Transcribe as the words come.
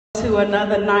to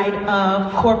another night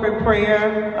of corporate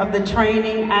prayer, of the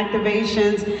training,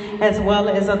 activations, as well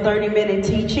as a 30-minute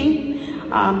teaching.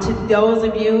 To those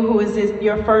of you who is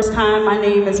your first time, my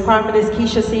name is Prophetess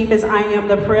Keisha Cephas. I am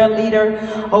the prayer leader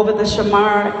over the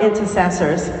Shamar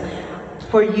Intercessors.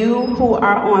 For you who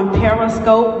are on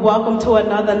Periscope, welcome to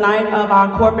another night of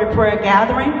our corporate prayer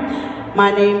gathering. My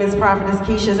name is Prophetess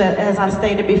Keisha, as I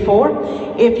stated before.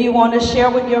 If you want to share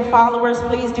with your followers,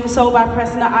 please do so by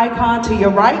pressing the icon to your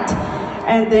right,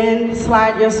 and then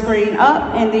slide your screen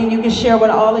up, and then you can share with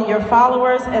all of your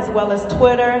followers, as well as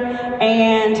Twitter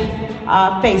and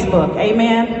Facebook.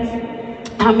 Amen.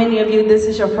 How many of you, this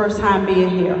is your first time being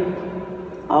here?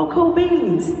 Oh, cool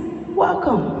beans.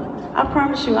 Welcome. I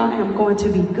promise you I am going to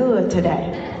be good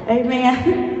today.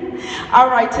 Amen. All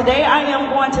right, today I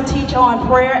am going to teach on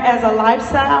prayer as a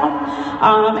lifestyle.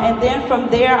 And then from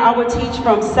there, I will teach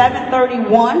from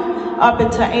 7:31 up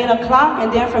until 8 o'clock.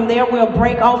 And then from there, we'll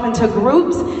break off into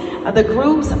groups. The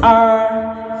groups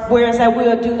are whereas that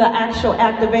we'll do the actual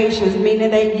activations, meaning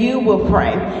that you will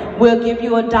pray. We'll give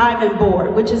you a diving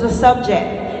board, which is a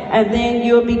subject. And then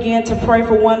you'll begin to pray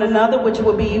for one another, which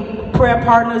will be prayer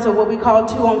partners, or what we call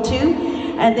 2-on-2.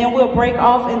 And then we'll break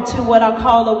off into what I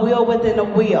call a wheel within a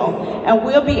wheel. And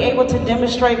we'll be able to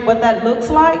demonstrate what that looks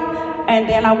like. And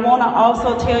then I want to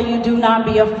also tell you, do not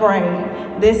be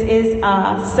afraid. This is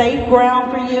a safe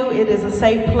ground for you. It is a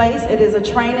safe place. It is a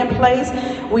training place.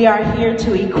 We are here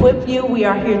to equip you. We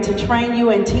are here to train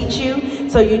you and teach you,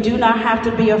 so you do not have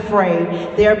to be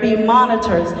afraid. There be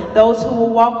monitors, those who will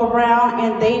walk around,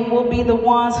 and they will be the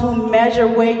ones who measure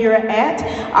where you're at.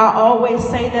 I always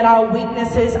say that our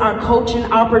weaknesses are coaching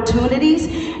opportunities,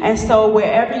 and so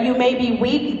wherever you may be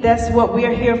weak, that's what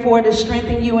we're here for, to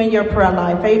strengthen you in your prayer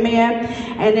life. Amen.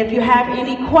 And if you have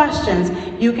any questions,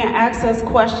 you can ask us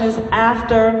questions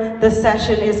after the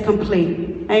session is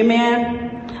complete. Amen.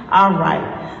 All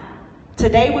right.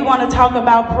 Today we want to talk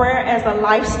about prayer as a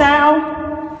lifestyle.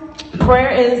 Prayer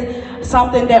is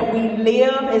something that we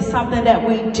live. It's something that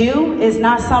we do. It's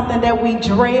not something that we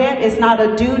dread. It's not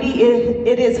a duty.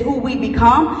 It is who we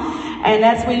become. And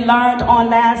as we learned on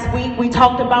last week, we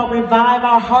talked about revive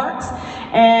our hearts.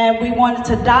 And we wanted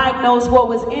to diagnose what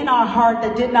was in our heart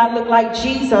that did not look like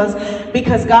Jesus,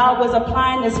 because God was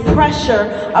applying this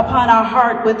pressure upon our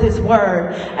heart with his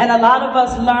word. And a lot of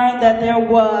us learned that there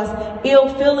was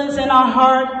ill feelings in our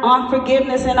heart,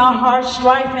 unforgiveness in our heart,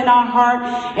 strife in our heart,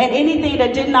 and anything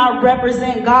that did not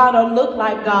represent God or look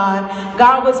like God.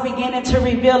 God was beginning to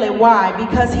reveal it. Why?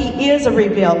 Because he is a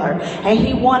revealer, and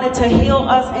he wanted to heal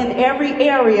us in every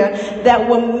area that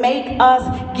will make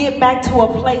us get back to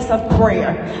a place of prayer.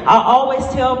 I always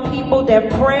tell people that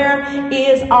prayer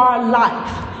is our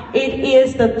life. It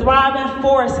is the thriving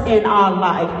force in our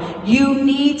life. You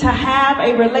need to have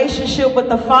a relationship with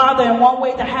the Father, and one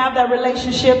way to have that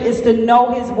relationship is to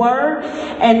know his word,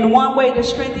 and one way to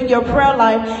strengthen your prayer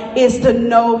life is to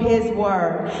know his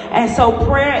word. And so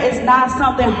prayer is not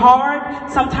something hard.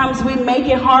 Sometimes we make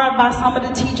it hard by some of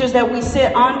the teachers that we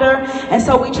sit under, and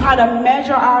so we try to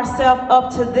measure ourselves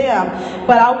up to them.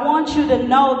 But I want you to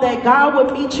know that God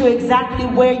will meet you exactly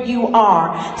where you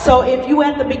are. So if you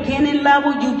at the beginning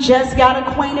level, you just got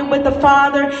acquainted with the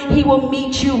Father, he will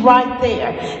meet you right there.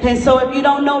 And so if you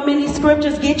don't know many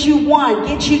scriptures, get you one,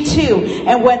 get you two,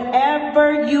 and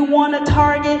whatever you want to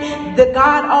target, the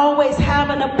God always have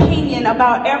an opinion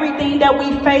about everything that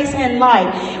we face in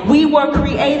life. We were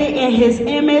created in his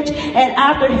image and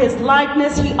after his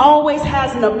likeness. He always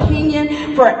has an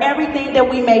opinion for everything that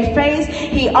we may face.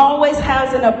 He always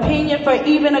has an opinion for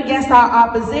even against our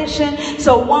opposition.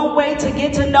 So one way to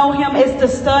get to know him is to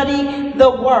study the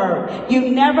word.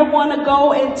 You never want to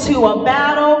go into a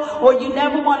battle, or you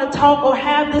never want to talk or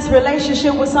have this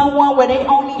relationship with someone where they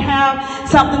only have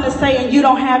something to say and you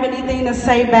don't have anything to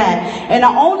say back. And the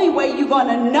only way you're going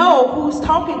to know who's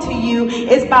talking to you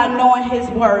is by knowing his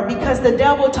word, because the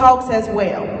devil talks as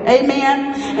well.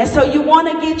 Amen. And so you want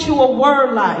to get you a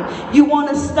word life. You want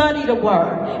to study the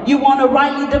word. You want to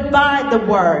rightly divide the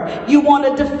word. You want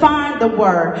to define the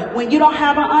word. When you don't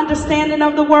have an understanding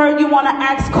of the word, you want to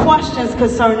ask questions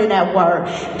concerning that word.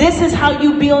 This is how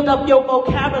you build up your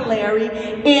vocabulary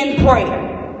in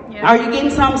prayer. Yeah. Are you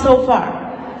getting something so far?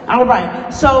 All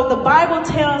right. So the Bible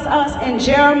tells us in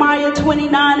Jeremiah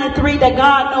 29:3 that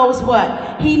God knows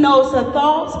what? He knows the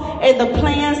thoughts and the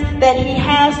plans that he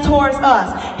has towards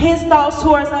us. His thoughts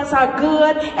towards us are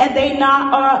good, and they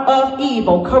not are of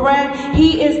evil. Correct?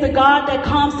 He is the God that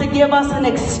comes to give us an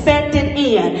expected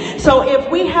end. So if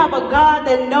we have a God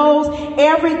that knows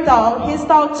every thought, his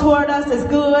thought toward us is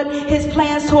good, his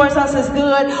plans towards us is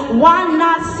good, why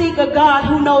not seek a God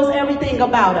who knows everything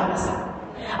about us?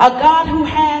 A God who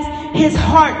has his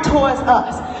heart towards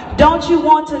us? Don't you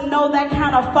want to know that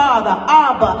kind of Father,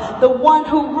 Abba, the one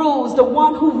who rules, the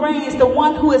one who reigns, the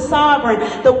one who is sovereign,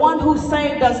 the one who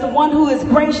saved us, the one who is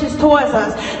gracious towards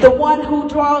us, the one who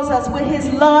draws us with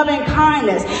his love and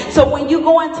kindness? So when you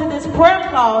go into this prayer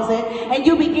closet and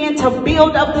you begin to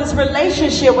build up this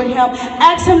relationship with him,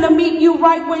 ask him to meet you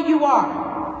right where you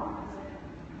are.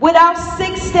 Without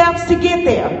 6 steps to get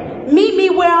there. Meet me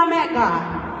where I'm at,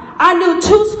 God. I knew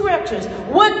 2 scriptures.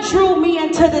 What drew me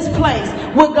into this place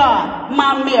with God?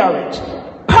 My marriage.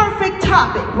 Perfect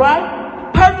topic,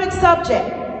 right? Perfect subject.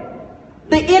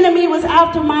 The enemy was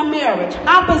after my marriage.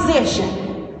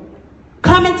 Opposition.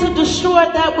 Coming to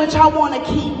destroy that which I want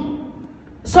to keep.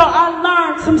 So I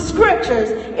learned some scriptures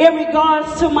in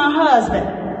regards to my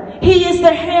husband. He is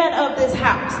the head of this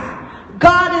house.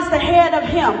 God is the head of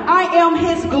him. I am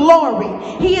his glory.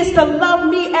 He is to love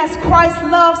me as Christ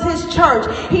loves his church.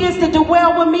 He is to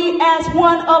dwell with me as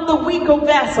one of the weaker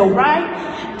vessel, right?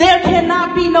 There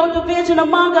cannot be no division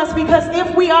among us, because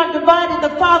if we are divided,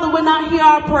 the Father will not hear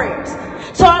our prayers.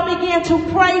 So I began to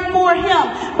pray for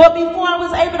him. But before I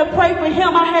was able to pray for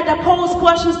him, I had to pose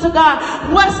questions to God.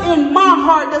 What's in my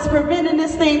heart that's preventing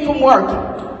this thing from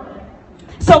working?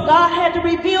 So God had to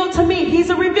reveal to me.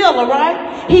 He's a revealer,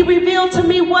 right? He revealed to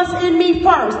me what's in me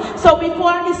first. So before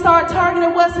I can start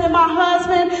targeting what's in my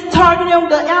husband, targeting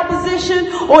the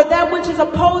opposition or that which is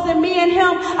opposing me and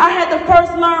him, I had to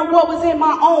first learn what was in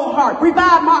my own heart.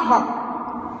 Revive my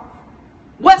heart.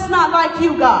 What's not like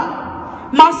you,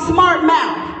 God? My smart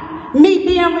mouth. Me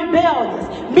being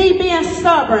rebellious, me being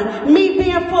stubborn, me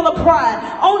being full of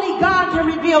pride. Only God can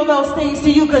reveal those things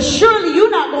to you, because surely you're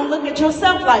not going to look at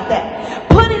yourself like that.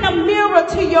 Putting a mirror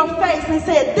to your face and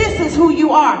say, this is who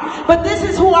you are, but this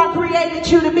is who I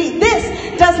created you to be.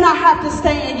 This does not have to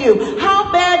stay in you. How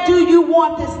bad do you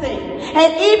want this thing?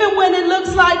 And even when it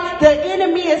looks like the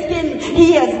enemy is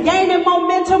gaining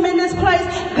momentum in this place,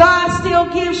 God still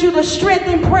gives you the strength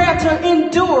in prayer to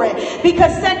endure it.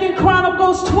 Because 2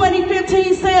 Chronicles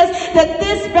 20:15 says that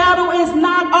this battle is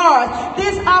not ours.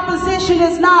 This opposition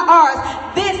is not ours.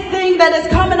 This thing that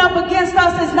is coming up against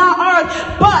us is not ours.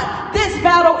 But this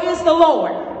battle is the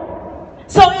Lord.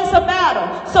 So it's a battle.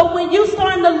 So when you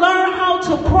starting to learn how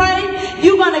to pray,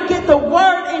 you're going to get the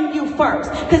word in you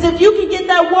first. Because if you can get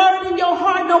that word in your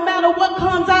heart, no matter what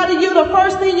comes out of you, the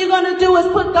first thing you're going to do is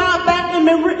put God back in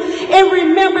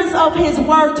remembrance of his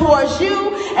word towards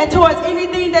you and towards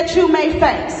anything that you may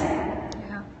face.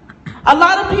 A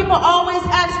lot of people always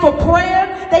ask for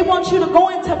prayer. They want you to go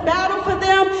into battle for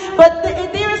them. But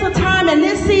there's a time in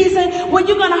this season when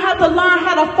you're going to have to learn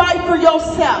how to fight for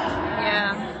yourself.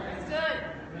 Yeah.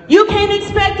 You can't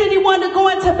expect anyone to go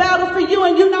into battle for you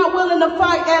and you're not willing to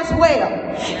fight as well.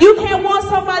 You can't want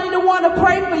somebody to want to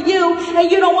pray for you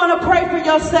and you don't want to pray for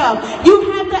yourself.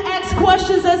 You have to ask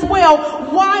questions as well.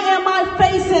 Why am I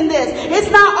facing this?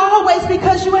 It's not always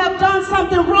because you have done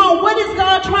something wrong. What is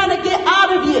God trying to get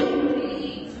out of you?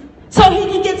 So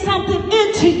he can get something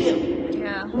into you.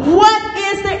 Yeah. What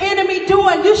is the enemy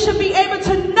doing? You should be able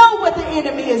to know what the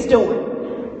enemy is doing.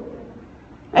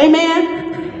 Amen.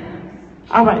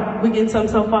 All right, we getting something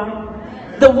so far?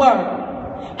 The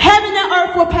word. Heaven and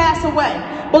earth will pass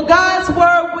away, but God's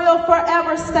word will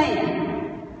forever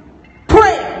stand.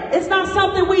 Prayer. It's not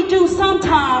something we do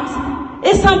sometimes.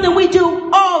 It's something we do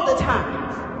all the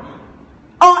time.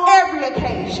 On every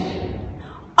occasion.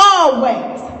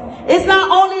 Always. It's not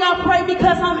only I pray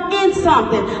because I'm in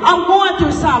something. I'm going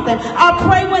through something. I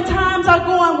pray when times are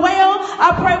going well.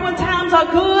 I pray when times are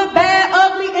good, bad,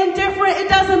 ugly, indifferent. It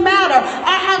doesn't matter.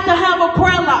 I have to have a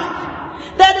prayer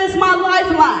life. That is my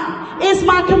lifeline. It's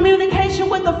my communication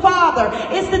with the Father.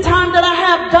 It's the time that I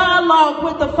have dialogue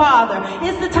with the Father.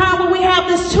 It's the time when we have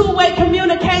this two-way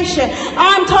communication.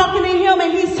 I'm talking to him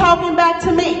and he's talking back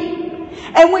to me.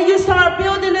 And when you start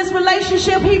building this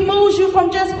relationship, he moves you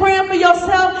from just praying for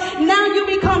yourself. Now you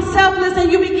become selfless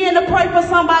and you begin to pray for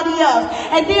somebody else.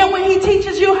 And then when he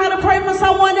teaches you how to pray for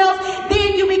someone else,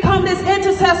 then you become this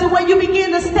intercessor where you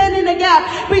begin to stand in the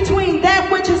gap between that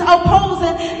which is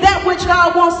opposing that which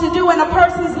God wants to do in a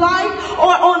person's life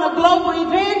or on a global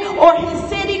event or his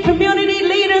city, community,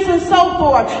 leaders, and so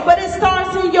forth. But it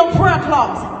starts in your prayer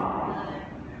closet.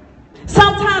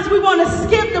 Sometimes we want to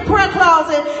skip the prayer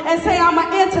closet and say, I'm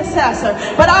an intercessor.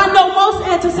 But I know most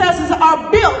intercessors are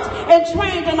built and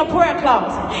trained in a prayer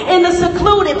closet, in a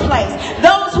secluded place.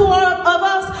 Those of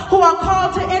us who are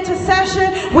called to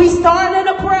intercession, we start in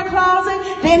a prayer closet,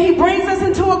 then he brings us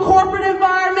into a corporate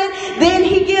environment, then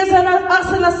he gives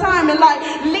us an assignment like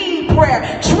lead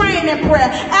prayer, train in prayer,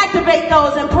 activate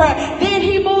those in prayer. Then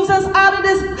he moves us out of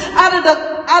this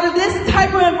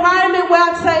type of environment where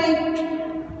I say,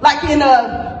 like in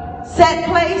a set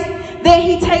place, then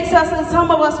he takes us, and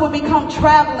some of us will become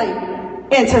traveling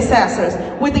intercessors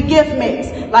with the gift mix,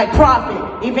 like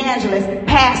prophet, evangelist,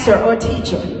 pastor, or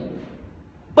teacher.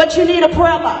 But you need a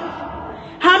prayer life.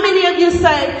 How many of you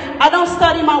say, I don't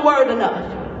study my word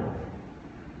enough?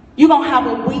 You're going to have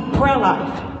a weak prayer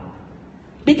life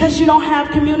because you don't have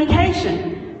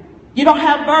communication. You don't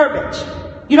have verbiage.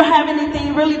 You don't have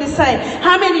anything really to say.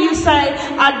 How many of you say,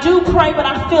 I do pray, but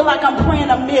I feel like I'm praying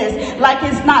amiss, like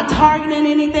it's not targeting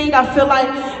anything? I feel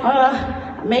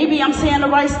like maybe I'm saying the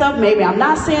right stuff, maybe I'm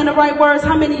not saying the right words.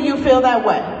 How many of you feel that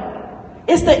way?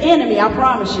 It's the enemy, I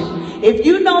promise you. If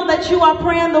you know that you are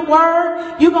praying the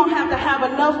word, you're going to have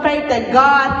enough faith that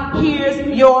God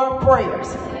hears your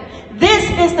prayers. This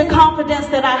is the confidence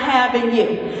that I have in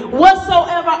you.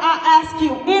 Whatsoever I ask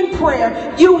you in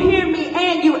prayer, you hear me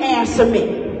and you answer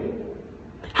me.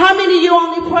 How many of you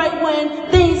only pray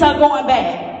when things are going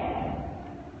bad?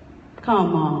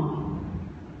 Come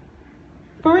on.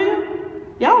 For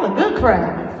real? Y'all a good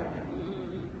crowd.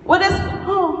 What is,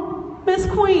 Miss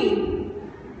Queen.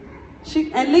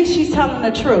 At least she's telling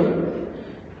the truth.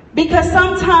 Because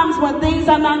sometimes when things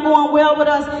are not going well with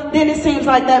us, then it seems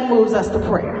like that moves us to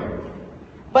prayer.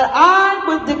 But I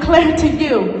would declare to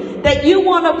you that you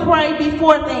want to pray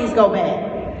before things go bad.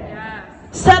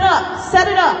 Yes. Set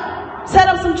it up. Set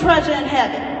up some treasure in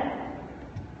heaven.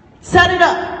 Set it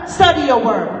up. Study your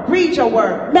word. Read your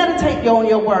word. Meditate on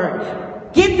your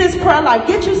word. Get this prayer life.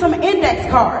 Get you some index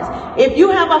cards. If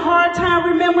you have a hard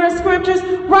time remembering scriptures,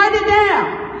 write it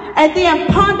down. And then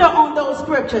ponder on those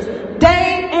scriptures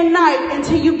day and night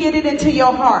until you get it into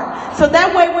your heart. So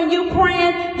that way when you're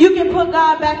praying, you can put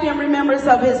God back in remembrance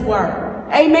of his word.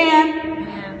 Amen?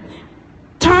 Amen.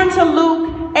 Turn to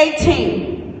Luke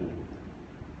 18.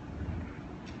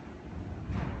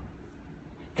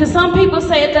 Because some people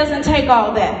say it doesn't take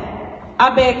all that.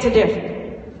 I beg to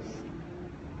differ.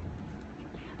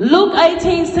 Luke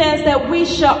 18 says that we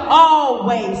shall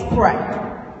always pray.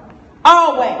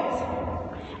 Always.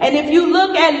 And if you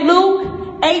look at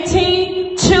Luke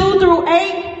 18, 2 through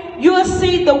 8, you'll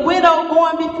see the widow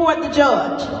going before the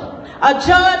judge. A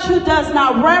judge who does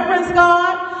not reverence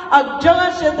God, a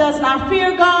judge that does not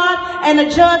fear God, and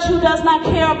a judge who does not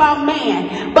care about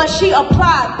man. But she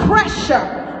applied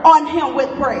pressure on him with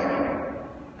prayer.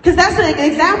 Because that's an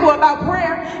example about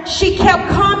prayer. She kept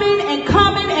coming and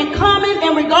coming and coming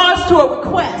in regards to a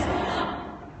request.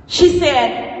 She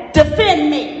said, defend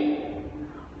me.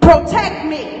 Protect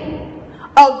me,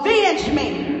 avenge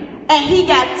me. And he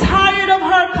got tired of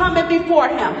her coming before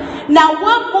him. Now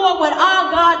what more would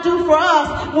our God do for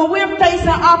us when we're facing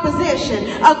opposition?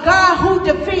 A God who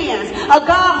defends, a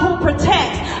God who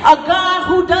protects, a God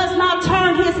who does not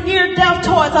turn his ear deaf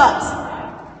towards us.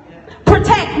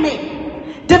 Protect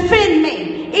me, defend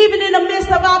me, even in the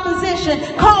midst of opposition,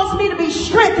 cause me to be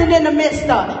strengthened in the midst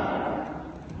of it.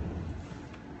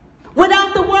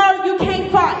 Without the word, you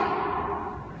can't fight.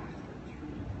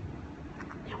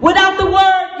 Without the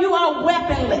word, you are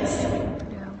weaponless.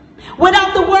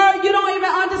 Without the word, you don't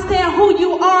even understand who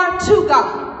you are to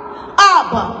God.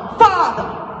 Abba, Father,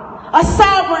 a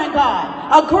sovereign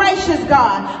God, a gracious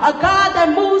God, a God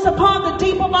that moves upon the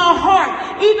deep of our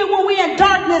heart. Even when we're in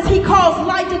darkness, he calls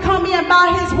light to come in by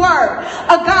his word.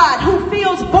 A God who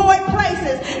fills void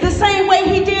places the same way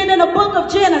he did in the book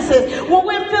of Genesis. When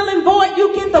we're feeling void,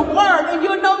 you get the word and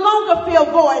you'll no longer feel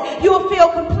void. You will feel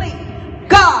complete.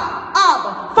 God,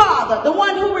 Abba, Father, the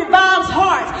one who revives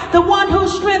hearts, the one who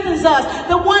strengthens us,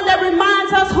 the one that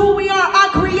reminds us who we are. I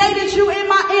created you in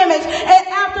my image, and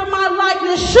after my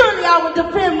likeness, surely I will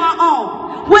defend my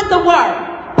own. With the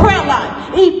word, prayer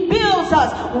life, he builds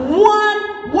us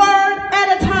one word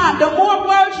at a time. The more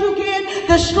words you get,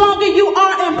 the stronger you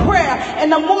are in prayer.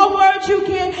 And the more words you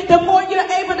get, the more you're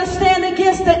able to stand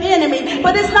against the enemy.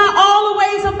 But it's not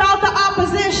always about the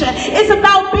opposition. It's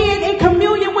about being in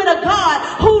communion with a God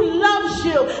who loves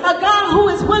you, a God who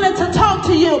is willing to talk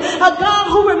to you, a God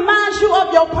who reminds you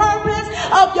of your purpose,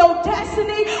 of your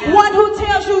destiny, one who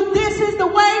tells you this is the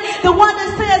way, the one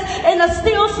that says in a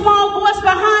still small voice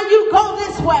behind you, go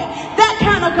this way. That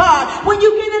kind of God. When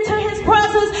you get into his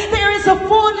presence, there is a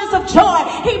fullness of joy.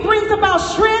 He brings about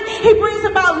strength. He brings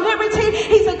about liberty.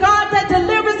 He's a God that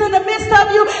delivers in the midst of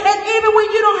you. And even when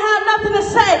you don't have nothing to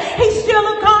say, he's still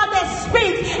a God that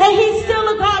speaks. And he's still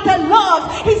a God that loves.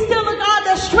 He's still a God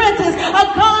that strengthens. A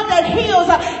God that heals.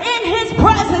 In his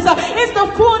presence is the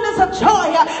fullness of joy.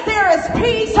 There is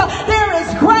peace. There is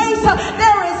grace.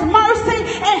 There is mercy.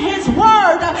 And his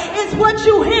word is what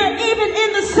you hear even in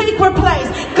the secret place.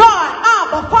 God,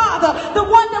 Abba, Father, the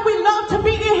one that we love to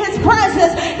be in his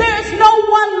presence. There is no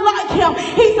one like him.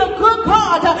 He's a good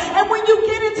God. And when you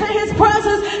get into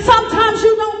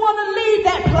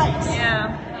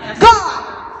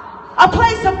a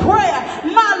place of prayer,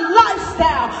 my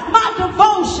lifestyle, my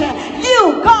devotion.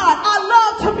 You, God, I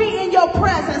love to be in your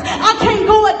presence. I can't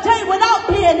go a day without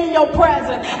being in your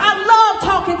presence. I love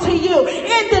talking to you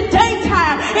in the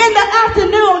daytime, in the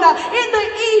afternoon, in the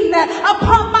evening.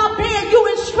 Upon my bed, you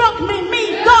instruct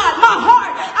me, God, my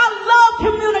heart. I love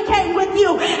communicating with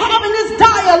you, having this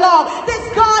dialogue. This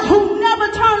God who never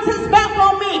turns his back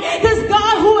on me. This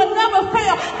God who will never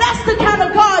fail. That's the kind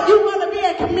of God you want to be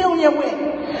in communion with.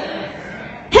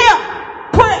 Him,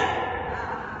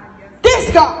 prayer.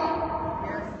 This God.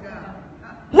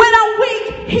 When I'm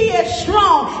weak, he is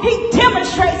strong. He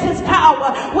demonstrates his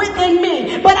power within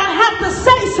me. But I have to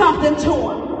say something to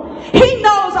him. He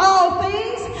knows all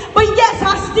things, but yes,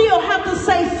 I still have to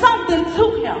say something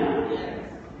to him.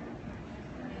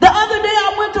 The other day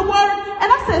I went to work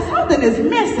and I said, something is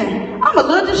missing. I'm a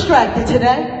little distracted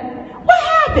today. What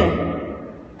happened?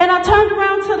 And I turned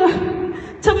around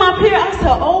to my peer. I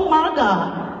said, oh my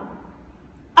God.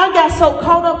 I got so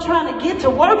caught up trying to get to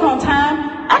work on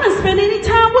time, I didn't spend any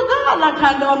time with God like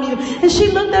I normally do. And she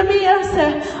looked at me and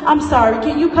said, I'm sorry,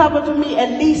 can you cover for me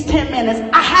at least 10 minutes?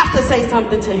 I have to say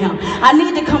something to him. I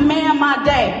need to command my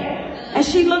day. And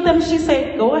she looked at me, she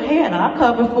said, go ahead, I'll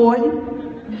cover for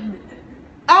you.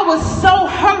 I was so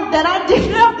hurt that I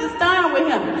didn't have this time with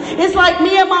him. It's like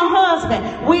me and my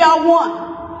husband, we are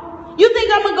one. You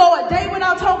think I'm going to go a day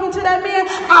without talking to that man?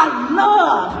 I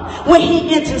love when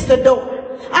he enters the door.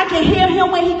 I can hear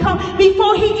him when he comes.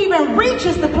 Before he even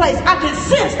reaches the place, I can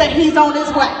sense that he's on his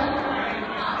way.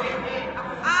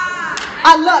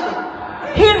 I love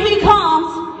it. Here he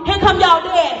comes. Here come y'all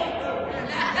daddy.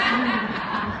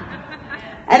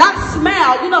 And I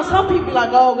smile. You know, some people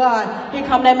like, oh God, here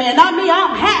come that man. Not me,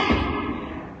 I'm happy.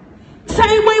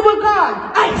 Same way with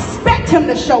God. I expect him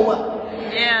to show up.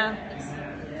 Yeah.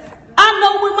 I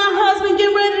know when my husband get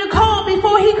ready to call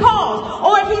before he calls.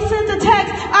 Or if he sends a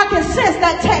text, I can sense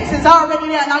that text is already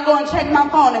there. And I go and check my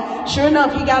phone. And sure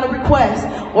enough, he got a request.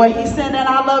 Or he's sending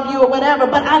I love you or whatever.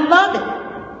 But I love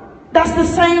it. That's the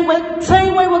same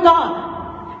way with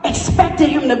God. Expecting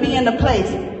him to be in the place.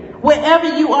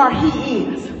 Wherever you are, he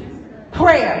is.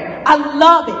 Prayer. I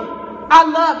love it. I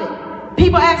love it.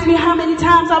 People ask me how many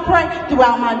times I pray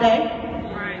throughout my day.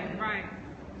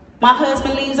 My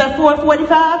husband leaves at 4:45.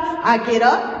 I get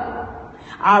up.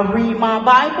 I read my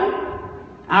Bible.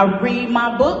 I read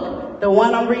my book, the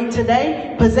one I'm reading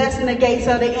today, Possessing the Gates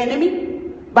of the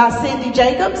Enemy by Cindy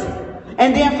Jacobs.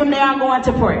 And then from there, I'm going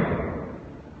to prayer.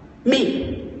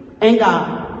 Me and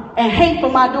God. And hate for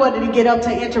my daughter to get up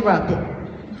to interrupt it.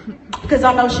 Because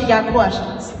I know she got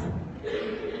questions.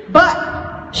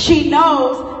 But she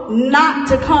knows not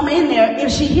to come in there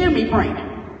if she hear me praying.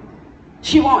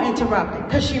 She won't interrupt it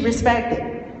because she respects it.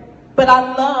 But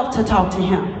I love to talk to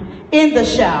him in the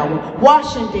shower,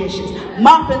 washing dishes,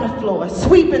 mopping the floor,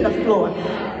 sweeping the floor.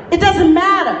 It doesn't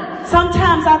matter.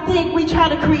 Sometimes I think we try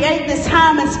to create this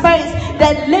time and space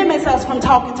that limits us from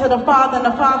talking to the Father and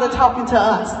the Father talking to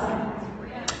us.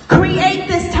 Create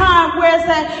this time where it's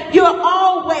that you're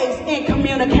always in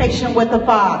communication with the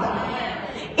Father.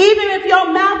 Even if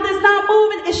your mouth is not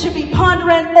moving, it should be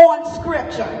pondering on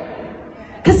Scripture.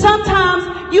 Because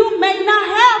sometimes you may not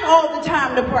have all the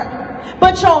time to pray,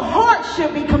 but your heart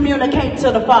should be communicating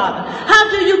to the Father. How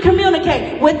do you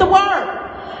communicate? With the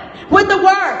Word. With the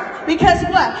Word. Because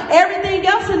what? Everything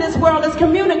else in this world is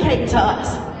communicating to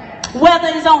us. Whether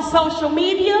it's on social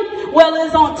media, whether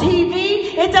it's on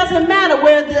TV, it doesn't matter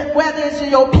whether it's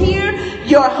your peer,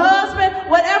 your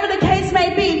husband, whatever the case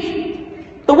may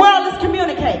be, the world is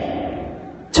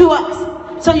communicating to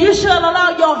us. So you should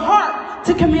allow your heart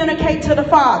to communicate to the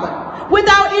Father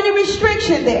without any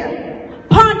restriction there.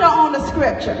 Ponder on the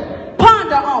Scripture.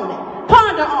 Ponder on it.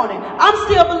 Ponder on it. I'm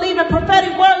still believing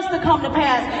prophetic words to come to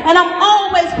pass. And I'm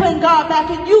always putting God back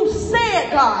in. You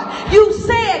said, God. You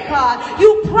said, God.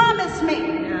 You promised me.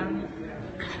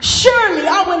 Surely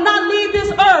I will not leave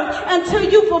this earth until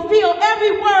you fulfill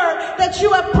every word that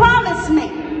you have promised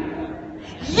me.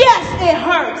 Yes, it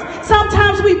hurts.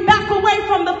 Sometimes we back away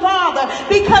from the Father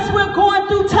because we're going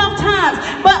through tough times.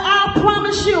 But I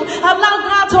promise you, allow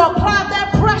God to apply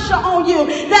that pressure on you,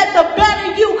 that the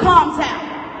better you comes out.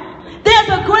 There's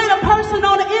a greater person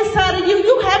on the inside of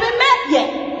you haven't met yet.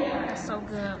 That's so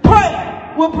good.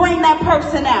 Prayer will bring that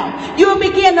person out. You'll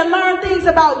begin to learn things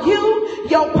about you,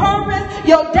 your purpose,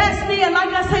 your destiny. And like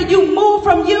I said, you move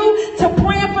from you to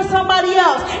praying for somebody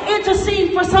else,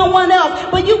 interceding for someone else.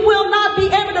 But you will not be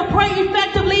able to pray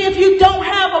effectively if you don't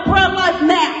have a prayer life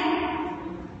now.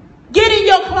 Get in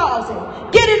your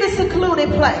closet. Get in a secluded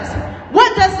place.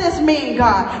 What does this mean,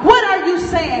 God? What are you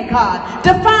saying, God?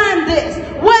 Define this.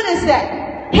 What is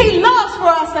that? He loves for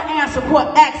us to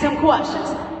ask him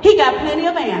questions. He got plenty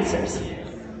of answers.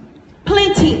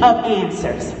 Plenty of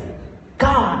answers.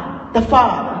 God, the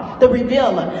Father, the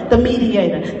revealer, the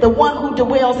mediator, the one who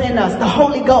dwells in us, the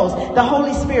Holy Ghost, the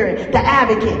Holy Spirit, the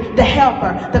advocate, the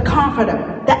helper, the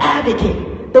comforter, the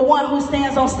advocate, the one who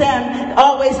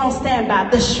always on standby,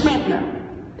 the strengthener.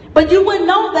 But you wouldn't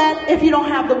know that if you don't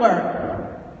have the word.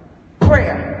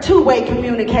 Prayer, two-way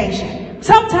communication.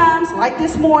 Sometimes, like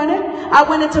this morning, I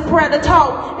went into prayer to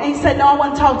talk, and he said, no, I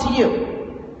want to talk to you.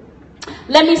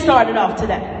 Let me start it off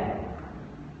today.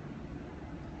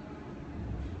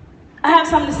 I have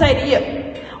something to say to you.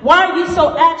 Why are you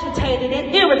so agitated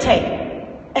and irritated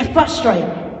and frustrated?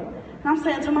 And I'm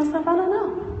saying to myself, I don't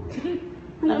know.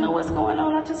 I don't know what's going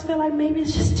on. I just feel like maybe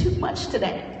it's just too much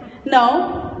today.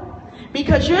 No,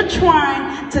 because you're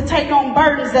trying to take on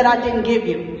burdens that I didn't give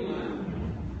you.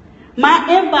 My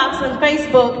inbox on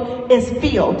Facebook is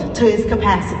filled to its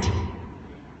capacity.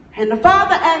 And the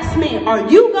Father asked me, are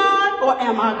you God or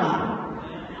am I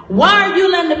God? Why are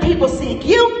you letting the people seek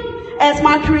you as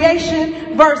my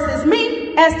creation versus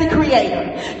me as the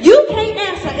creator? You can't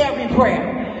answer every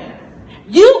prayer.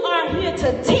 You are here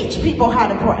to teach people how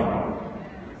to pray.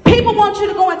 People want you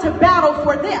to go into battle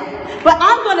for them, but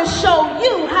I'm going to show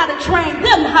you how to train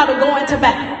them how to go into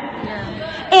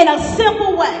battle in a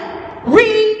simple way.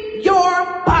 Read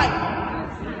your Bible.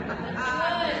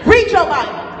 Read your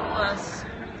Bible.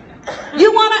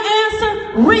 You want an answer?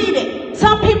 Read it.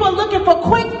 Some people are looking for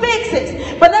quick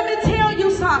fixes, but let me tell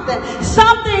you something.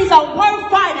 Some things are worth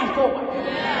fighting for.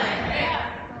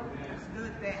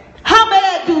 How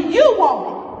bad do you want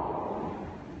it?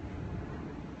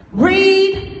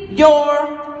 Read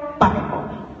your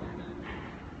Bible.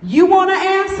 You want an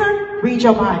answer? Read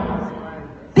your Bible.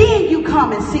 Then you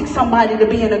come and seek somebody to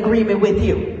be in agreement with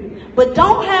you. But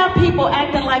don't have people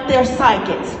acting like they're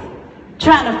psychics,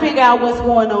 trying to figure out what's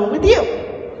going on with you.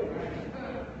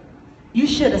 You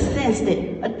should have sensed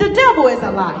it. The devil is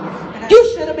a liar.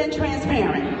 You should have been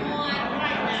transparent.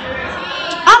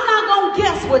 I'm not going to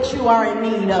guess what you are in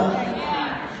need of.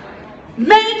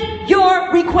 Make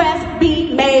your request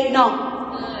be made known.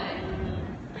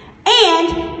 And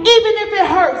even if it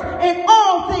hurts, in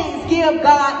all things give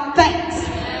God thanks.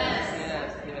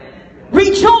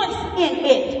 Rejoice in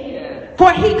it.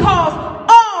 For he calls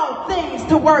all things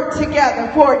to work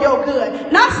together for your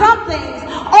good. Not some things,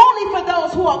 only for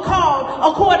those who are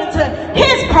called according to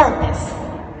his purpose.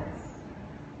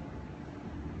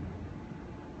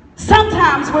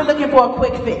 Sometimes we're looking for a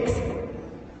quick fix.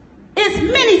 It's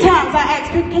many times I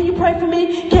ask people, can you pray for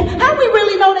me? How we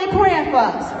really know they praying for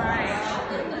us?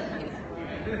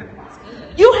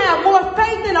 You have more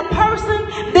faith in a person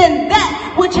than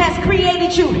that which has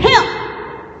created you, him.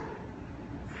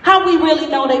 How we really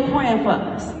know they praying for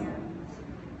us?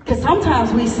 Because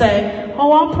sometimes we say,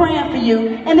 oh, I'm praying for you,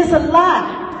 and it's a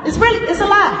lie. It's a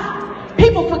lie.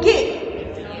 People forget.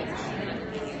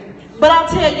 But I'll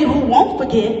tell you who won't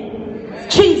forget.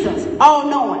 Jesus,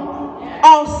 all-knowing,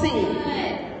 all-seeing.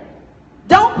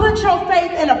 Don't put your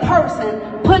faith in a person.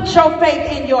 Put your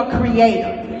faith in your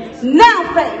Creator.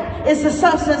 Now faith is the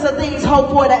substance of things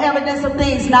hoped for, the evidence of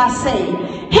things not seen.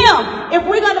 Him, if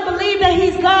we're going to believe that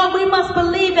he's God, we must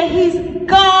believe that he's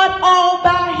God all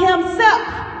by himself.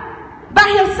 By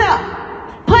himself.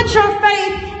 Put your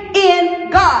faith in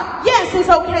God. Yes, it's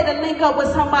okay to link up with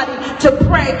somebody to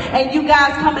pray and you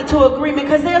guys come into agreement,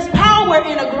 because there's power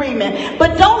in agreement.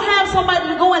 But don't have somebody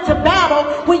to go into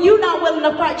battle when you're not willing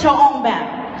to fight your own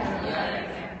battle.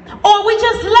 Or we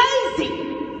just lazy.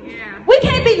 We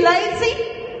can't be lazy.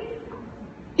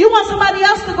 You want somebody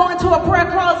else to go into a prayer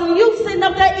closet and you sitting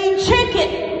up there eating chicken.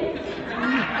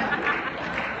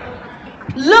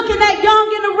 Looking at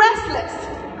Young and the Restless.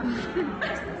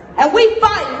 And we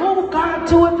fighting. Oh, God,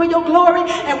 do it for your glory.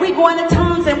 And we going in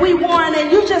tongues and we warring,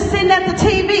 and you just sitting at the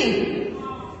TV.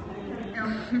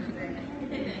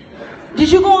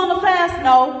 Did you go on the fast?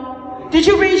 No. Did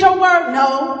you read your word?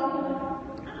 No.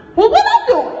 Well, what I'm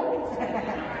doing?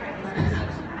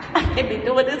 I can't be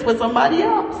doing this with somebody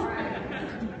else.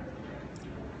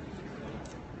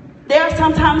 There are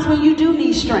some times when you do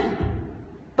need strength.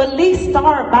 But at least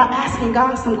start by asking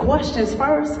God some questions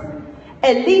first.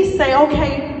 At least say,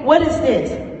 okay, what is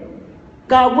this?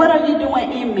 God, what are you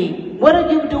doing in me? What are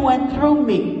you doing through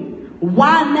me?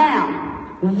 Why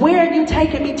now? Where are you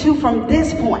taking me to from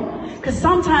this point? Because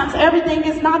sometimes everything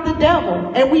is not the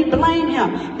devil and we blame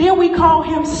him. Then we call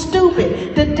him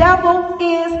stupid. The devil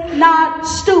is not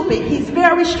stupid. He's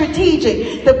very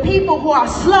strategic. The people who are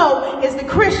slow is the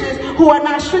Christians who are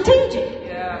not strategic.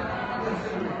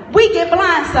 We get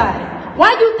blindsided.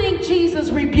 Why do you think Jesus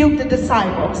rebuked the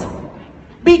disciples?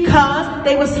 because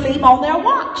they would sleep on their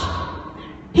watch.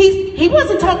 He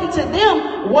wasn't talking to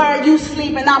them, why are you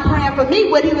sleeping, not praying for me?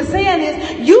 What he was saying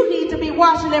is, you need to be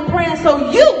watching and praying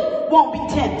so you won't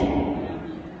be tempted.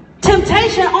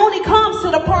 Temptation only comes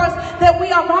to the parts that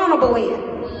we are vulnerable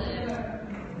in.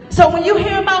 So when you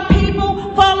hear about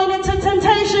people falling into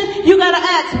temptation, you got to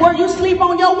ask, were you asleep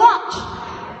on your watch?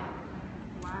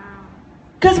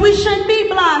 Because we shouldn't be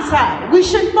blindsided. We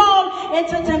shouldn't fall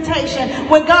into temptation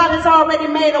when God has already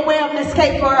made a way of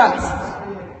escape for us.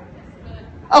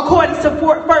 According to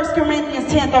 1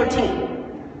 Corinthians 10:13.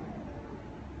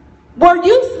 Were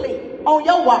you asleep on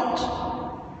your watch?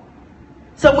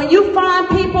 So when you find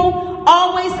people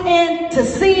always into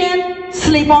sin,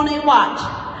 sleep on their watch.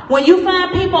 When you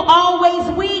find people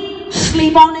always weak,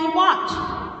 sleep on their watch.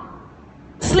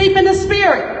 Sleep in the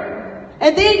spirit.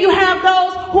 And then you have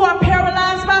those who are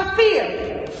paralyzed by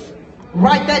fear.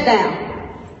 Write that down.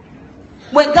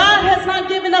 When God has not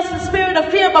given us the spirit of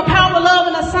fear, but power, love,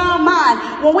 and a sound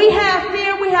mind. When we have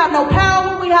fear, we have no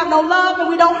power, we have no love, and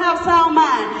we don't have sound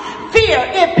mind. Fear,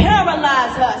 it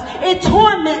paralyzes us. It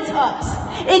torments us.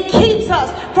 It keeps us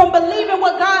from believing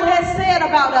what God has said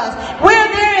about us. Where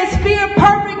there is fear,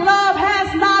 perfect love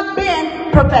has not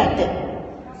been perfected.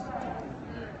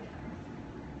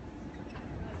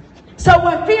 So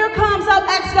when fear comes up,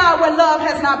 ask God where love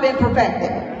has not been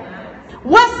perfected.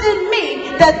 What's in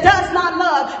me that does not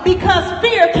love? Because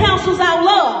fear cancels out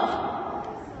love.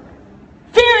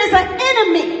 Fear is an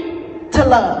enemy to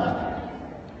love.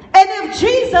 And if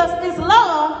Jesus is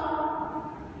love,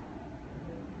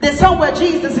 then somewhere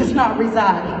Jesus is not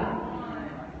residing.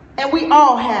 And we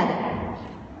all have it.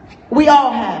 We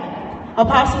all have it.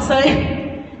 Apostle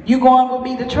say, you going with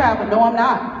me to travel? No, I'm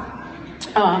not.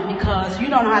 Because you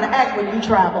don't know how to act when you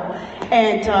travel.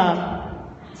 And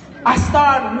I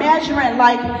started measuring,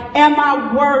 like, am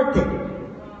I worthy?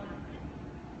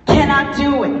 Can I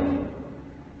do it?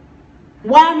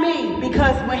 Why me?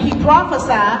 Because when he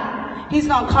prophesied, he's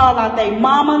going to call out their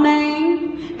mama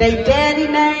name, their daddy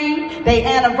name, their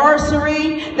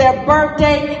anniversary, their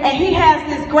birthday, and he has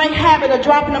this great habit of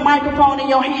dropping the microphone in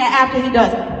your hand after he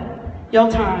does it.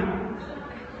 Your turn.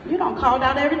 You don't call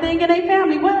out everything in their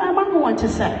family. What am I going to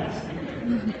say?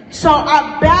 So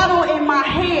I battle in my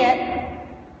head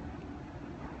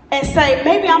and say,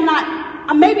 maybe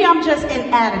I'm just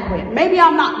inadequate. Maybe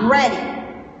I'm not ready.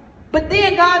 But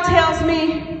then God tells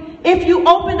me, if you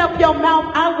open up your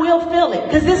mouth, I will fill it.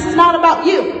 Because this is not about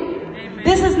you. Amen.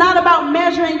 This is not about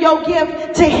measuring your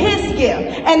gift to his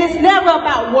gift. And it's never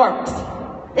about works.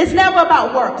 It's never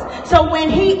about works. So when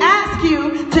he asks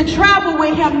you to travel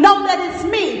with him, know that it's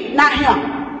me, not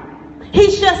him.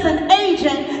 He's just an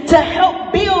agent to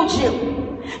help build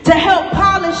you, to help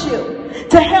polish you,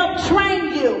 to help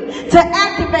train you, to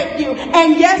activate you.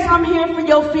 And yes, I'm here for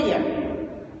your fear.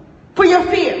 For your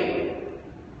fear.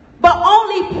 But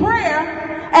only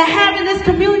prayer and having this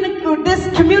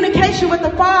communication with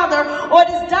the Father or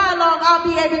this dialogue, I'll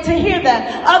be able to hear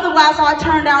that. Otherwise, I'll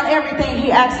turn down everything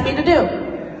he asks me to do.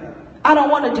 I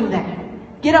don't want to do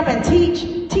that. Get up and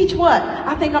teach. Teach what?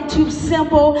 I think I'm too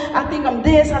simple. I think I'm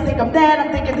this. I think I'm that.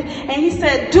 I'm thinking this. And he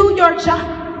said, do your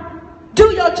job.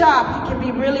 Do your job. He can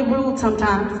be really rude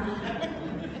sometimes.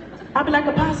 I'll be like,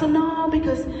 Apostle, no,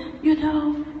 because, you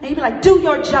know. And he'd be like, do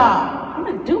your job. I'm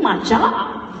like, do my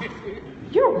job?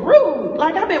 You're rude.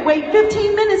 Like, I've been waiting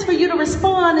 15 minutes for you to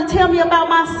respond and tell me about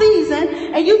my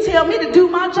season. And you tell me to do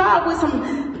my job with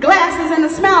some glasses and a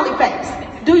smiley face.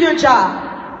 Do your job.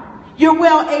 You're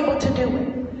well able to do it.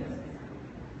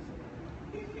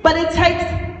 But it takes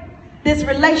this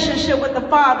relationship with the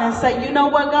Father and say, you know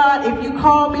what, God, if you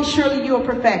call me, surely you will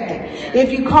perfect it.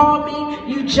 If you call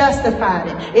me, you justified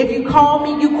it. If you call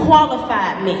me, you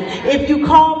qualified me. If you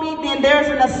call me, then there's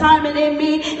an assignment in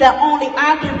me that only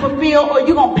I can fulfill, or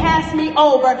you're going to pass me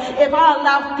over if I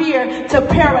allow fear to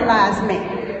paralyze me.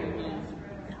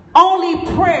 Only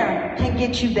prayer can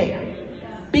get you there.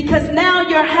 Because now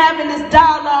you're having this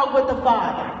dialogue with the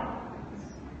Father.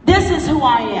 This is who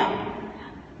I am.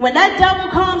 When that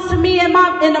devil comes to me in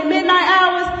the midnight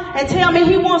hours and tell me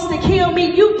he wants to kill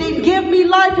me, you didn't give me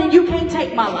life and you can't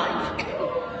take my life.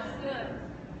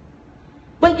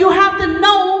 But you have to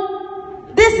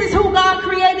know this is who God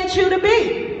created you to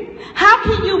be. How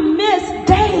can you miss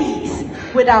days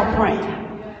without praying?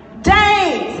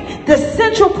 Days, the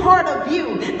central part of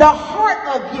you, the heart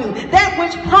of you, that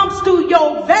which pumps through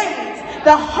your veins,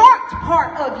 the heart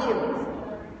part of you,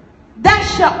 that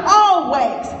shall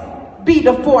always be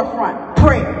the forefront.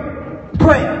 Prayer.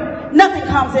 Prayer. Nothing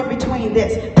comes in between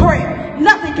this. Prayer.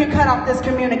 Nothing can cut off this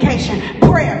communication.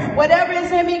 Prayer. Whatever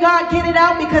is in me, God, get it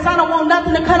out, because I don't want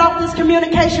nothing to cut off this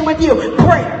communication with you.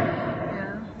 Prayer.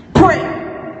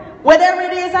 prayer. Whatever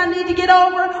it is I need to get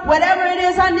over, whatever it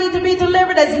is I need to be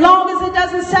delivered, as long as it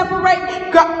doesn't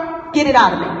separate, God, get it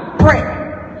out of me.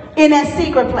 Prayer. In that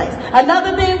secret place.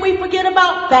 Another thing we forget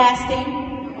about,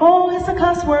 fasting. Oh, it's a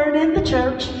cuss word in the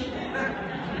church.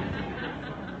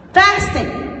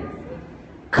 Fasting.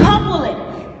 Couple it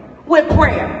with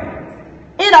prayer.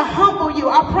 It'll humble you,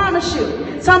 I promise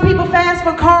you. Some people fast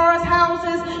for cars,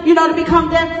 houses, to become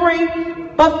debt free.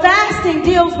 But fasting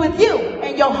deals with you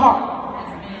and your heart.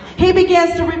 He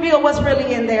begins to reveal what's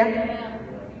really in there.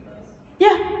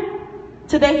 Yeah.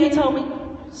 Today he told me,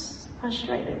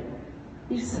 frustrated.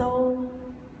 You so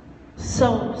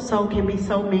can be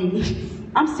so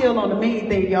mean. I'm still on the mean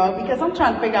thing, y'all, because I'm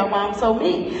trying to figure out why I'm so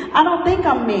mean. I don't think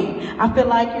I'm mean. I feel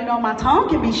like, my tongue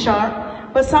can be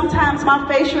sharp, but sometimes my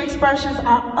facial expressions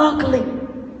are ugly.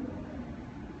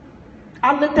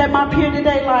 I looked at my peer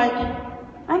today like,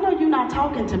 I know you're not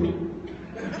talking to me.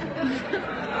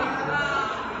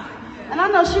 And I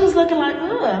know she was looking like,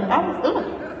 ugh.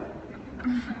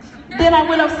 Then I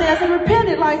went upstairs and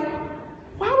repented, like,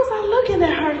 why was I looking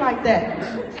at her like that?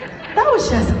 That was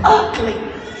just ugly.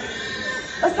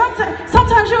 But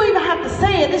sometimes you don't even have to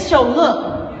say it. It's your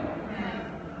look.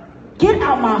 Get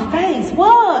out my face.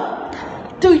 What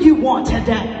do you want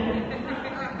today?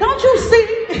 Don't you see?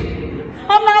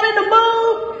 I'm not in the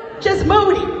mood. Just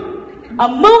moody. A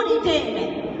moody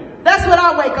demon. That's what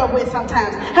I wake up with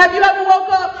sometimes. Have you ever woke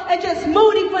up and just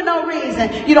moody for no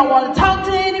reason? You don't want to talk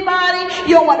to anybody.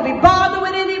 You don't want to be bothered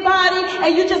with anybody.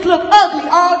 And you just look ugly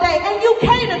all day. And you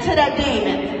cater to that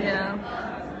demon. Yeah.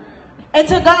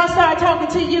 Until God started talking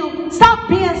to you. Stop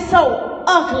being so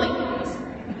ugly.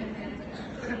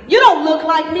 You don't look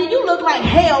like me. You look like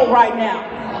hell right now.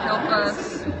 Help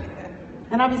us.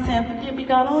 And I be saying, forgive me,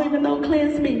 God. I don't even know,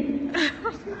 cleanse me.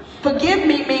 Forgive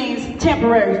me means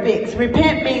temporary fix.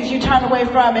 Repent means you turn away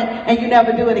from it and you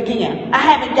never do it again. I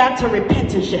haven't got to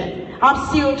repentance yet. I'm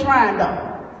still trying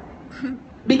though.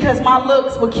 Because my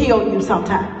looks will kill you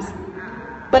sometimes.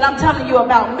 But I'm telling you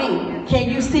about me. Can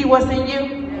you see what's in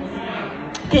you?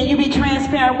 Can you be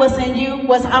transparent what's in you?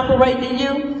 What's operating in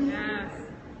you?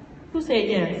 Who said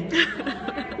yes?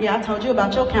 Yeah, I told you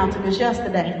about your countenance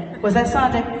yesterday. Was that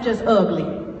Sunday? Just ugly.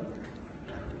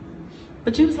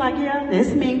 But you was like, yeah,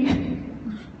 it's me.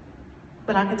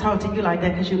 But I can talk to you like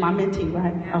that because you're my mentee,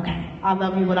 right? Okay. I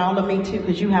love you with all of me too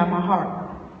because you have my heart.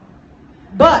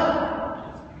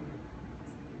 But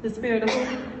the spirit of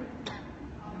who?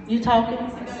 You talking?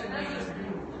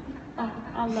 Oh,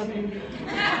 I love you.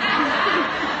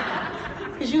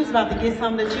 Because you was about to get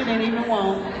something that you didn't even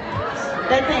want.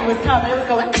 That thing was coming. It was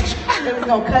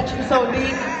going to cut you so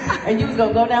deep. And you was going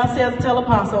to go downstairs and tell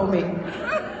Apostle me.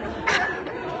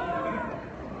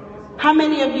 How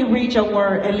many of you read your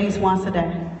word at least once a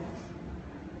day?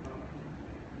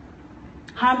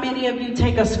 How many of you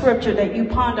take a scripture that you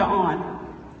ponder on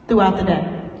throughout the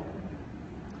day?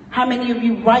 How many of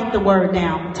you write the word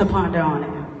down to ponder on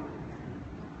it?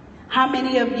 How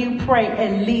many of you pray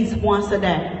at least once a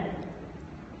day?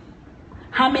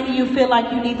 How many of you feel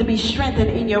like you need to be strengthened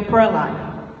in your prayer life?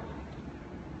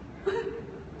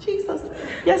 Jesus.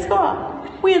 Yes, God.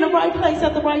 We're in the right place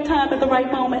at the right time at the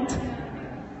right moment.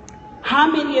 How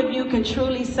many of you can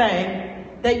truly say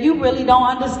that you really don't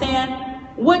understand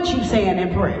what you're saying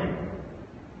in prayer?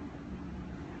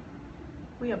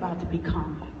 We're about to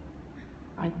become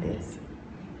like this.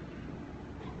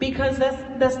 Because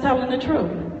that's telling the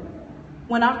truth.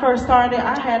 When I first started,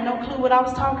 I had no clue what I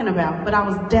was talking about, but I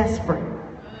was desperate.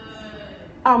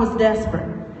 I was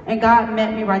desperate. And God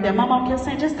met me right there. My mom kept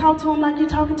saying, just talk to him like you're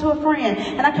talking to a friend.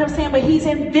 And I kept saying, but he's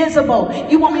invisible.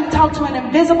 You want me to talk to an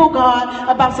invisible God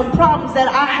about some problems that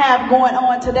I have going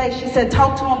on today? She said,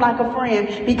 talk to him like a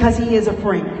friend because he is a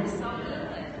friend.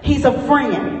 He's a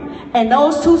friend. And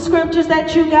those two scriptures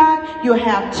that you got, you'll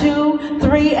have 2,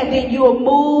 3, and then you'll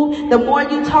move. The more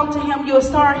you talk to him, you'll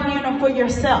start hearing them for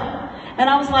yourself. And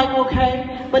I was like,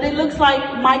 okay, but it looks like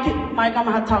Mike, I'm going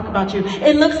to have to talk about you.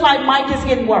 It looks like Mike is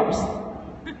getting worse.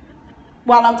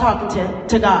 While I'm talking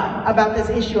to God about this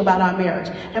issue about our marriage.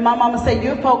 And my mama said,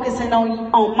 you're focusing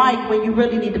on Mike when you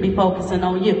really need to be focusing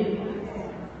on you.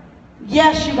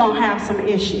 Yes, you're going to have some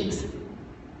issues.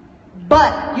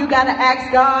 But you got to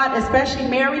ask God, especially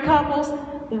married couples,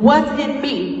 what's in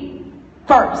me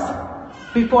first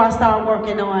before I start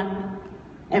working on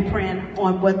and praying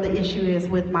on what the issue is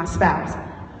with my spouse.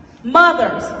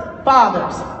 Mothers,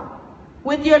 fathers,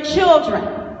 with your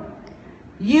children.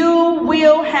 You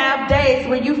will have days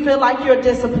where you feel like you're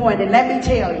disappointed, let me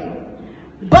tell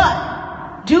you.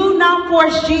 But do not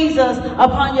force Jesus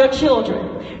upon your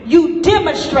children. You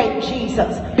demonstrate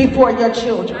Jesus before your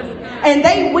children. And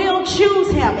they will choose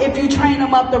him if you train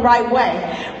them up the right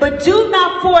way. But do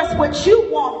not force what you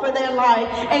want for their life.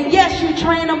 And yes, you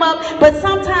train them up, but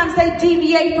sometimes they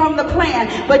deviate from the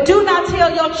plan. But do not tell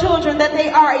your children that they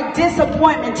are a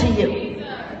disappointment to you.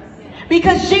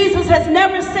 Because Jesus has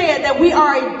never said that we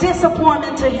are a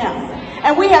disappointment to him.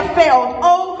 And we have failed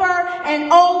over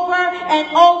and over and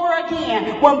over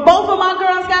again. When both of my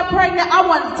girls got pregnant, I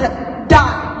wanted to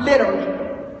die, literally.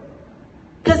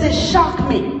 Because it shocked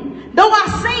me. Though I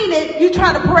seen it, you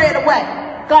try to pray it away.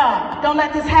 God, don't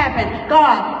let this happen.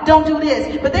 God, don't do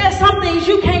this. But there are some things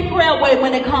you can't pray away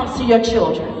when it comes to your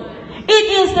children. It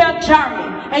is their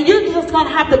journey. And you're just going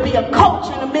to have to be a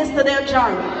coach in the midst of their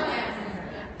journey.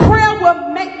 Prayer will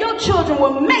make, your children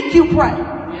will make you pray.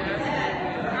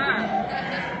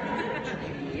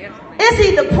 It's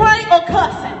either pray or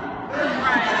cussing.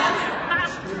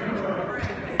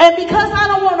 And because I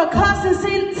don't want to cuss and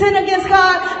sin against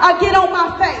God, I get on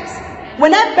my face.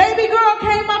 When that baby girl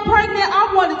came up pregnant,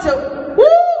 I wanted to,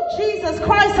 woo, Jesus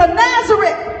Christ of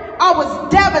Nazareth. I was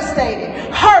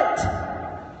devastated, hurt.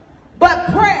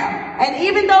 But prayer, and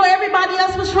even though everybody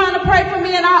else was trying to pray for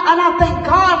me, and I thank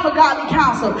God for godly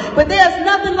counsel, but there's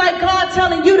nothing like God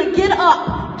telling you to get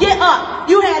up. Get up.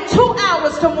 You had 2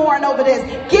 hours to mourn over this.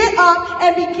 Get up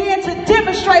and begin to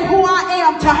demonstrate who I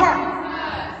am to her.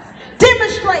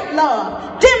 Demonstrate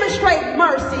love. Demonstrate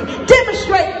mercy.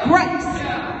 Demonstrate grace.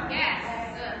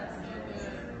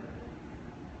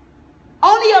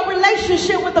 Only a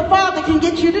relationship with the Father can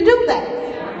get you to do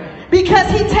that. Because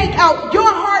he take out your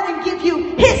heart and give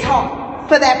you his heart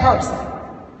for that person.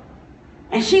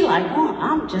 And she like, oh,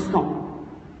 I'm just going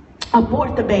to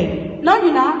abort the baby. No,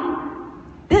 you're not.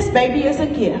 This baby is a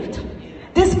gift.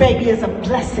 This baby is a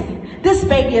blessing. This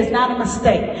baby is not a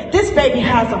mistake. This baby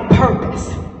has a purpose.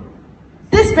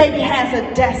 This baby has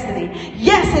a destiny.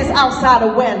 Yes, it's outside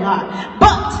of wedlock.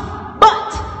 But,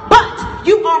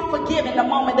 you are forgiven the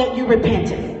moment that you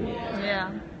repented.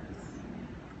 Yeah.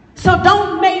 So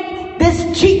don't make this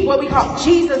what we call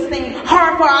Jesus thing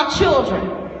hard for our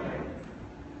children.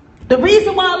 The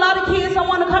reason why a lot of kids don't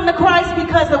want to come to Christ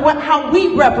because of how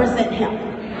we represent him.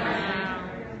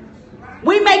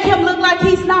 We make him look like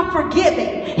he's not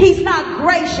forgiving. He's not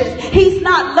gracious. He's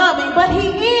not loving. But he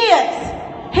is.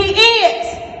 He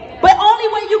is. But only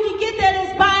way you can get that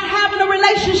is by having a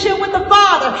relationship with the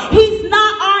Father. He's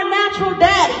not our natural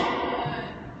daddy.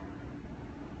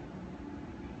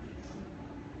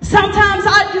 Sometimes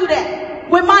I do that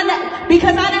with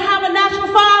because I didn't have a natural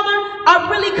father. I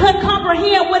really couldn't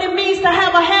comprehend what it means to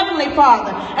have a heavenly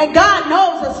father. And God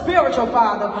knows a spiritual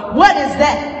father. What is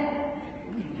that?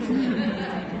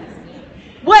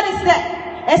 What is that?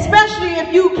 Especially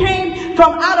if you came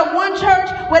from out of one church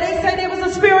where they say there was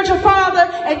a spiritual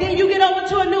father, and then you get over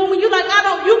to a new one, you're like,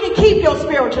 you can keep your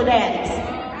spiritual daddies.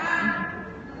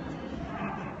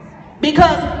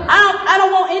 Because I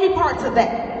don't want any parts of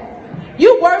that.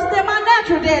 You worse than my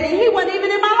natural daddy. He wasn't even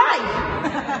in my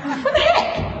life. What the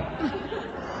heck?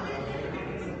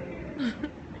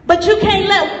 But you can't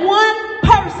let one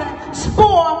person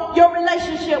spoil your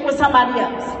relationship with somebody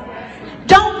else.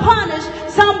 Don't punish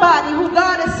somebody who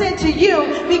God has sent to you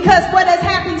because what has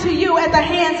happened to you at the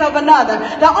hands of another.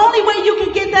 The only way you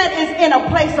can get that is in a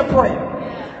place of prayer.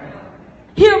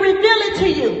 He'll reveal it to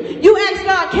you. You ask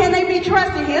God, can they be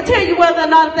trusted? He'll tell you whether or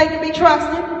not they can be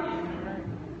trusted.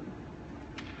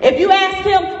 If you ask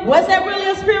him, was that really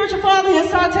a spiritual father? He'll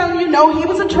start telling you, no, he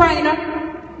was a trainer.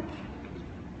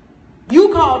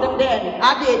 You called him daddy.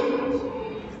 I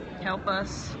didn't. Help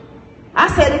us. I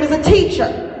said he was a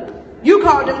teacher. You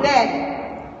called him daddy.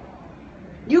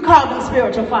 You called him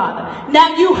spiritual father.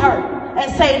 Now you hurt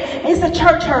and say, it's a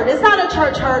church hurt. It's not a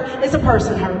church hurt. It's a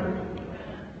person hurt.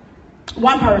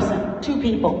 One person, two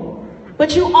people.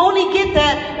 But you only get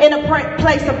that in a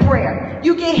place of prayer.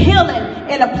 You get healing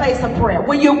in a place of prayer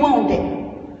when you're wounded.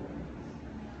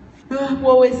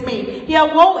 Woe is me.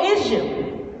 Yeah, woe is you.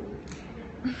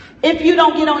 If you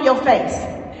don't get on your face.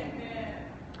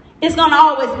 It's going to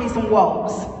always be some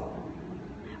woes.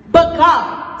 But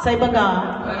God, say but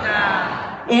God. But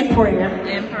God. In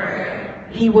prayer.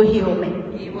 He will heal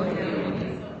me. He will heal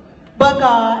me. But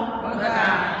God. But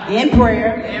God. In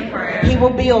prayer. He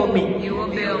will build me. He will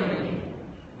build me.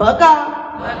 But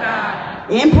God. But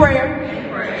God. In prayer.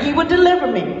 He will deliver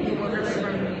me. He will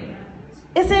deliver me.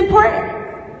 It's in prayer.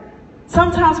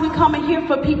 Sometimes we come in here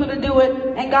for people to do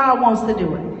it, and God wants to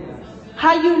do it.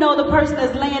 How you know the person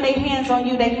that's laying their hands on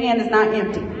you, their hand is not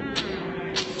empty?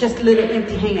 Just little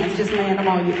empty hands, just laying them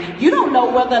on you. You don't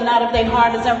know whether or not if their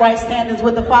heart is in right standings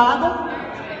with the Father.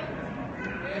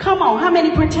 Come on, how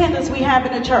many pretenders we have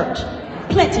in the church?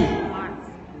 Plenty.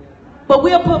 But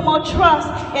we'll put more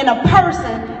trust in a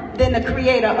person than the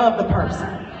creator of the person.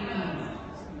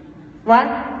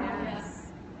 Right?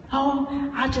 Oh,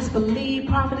 I just believe,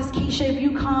 Prophetess Keisha, if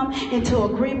you come into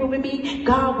agreement with me,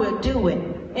 God will do it.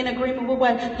 In agreement with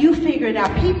what? You figure it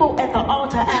out. People at the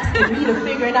altar asking me to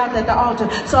figure it out at the altar.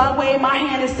 So I wave my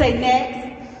hand and say, next.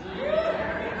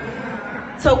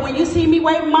 So when you see me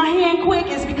waving my hand quick,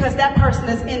 it's because that person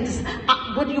is in this.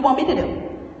 What do you want me to do?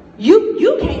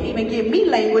 You can't even give me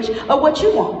language of what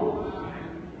you want.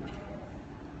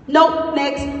 Nope,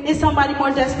 next. Is somebody more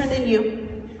desperate than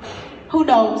you? Who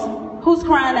knows? Who's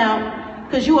crying out?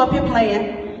 Because you up here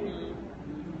playing.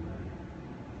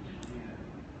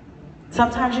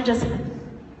 Sometimes you just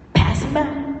pass them by.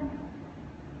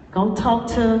 Go talk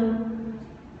to,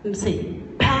 let me see,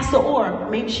 Pastor Orr.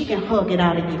 Maybe she can hug it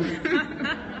out of you.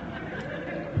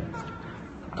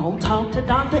 Go talk to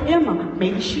Dr. Emma.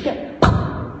 Maybe she can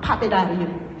pop it out of you.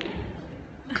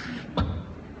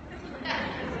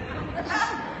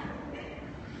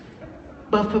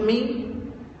 But for me,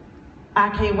 I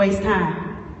can't waste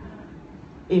time.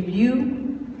 If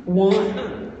you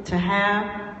want to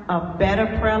have a better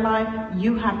prayer life,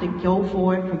 you have to go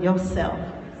for it for yourself.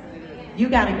 You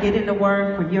got to get in the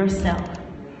Word for yourself.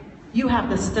 You have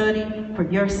to study for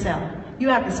yourself. You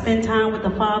have to spend time with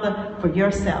the Father for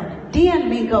yourself. Then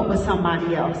link up with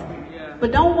somebody else.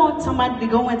 But don't want somebody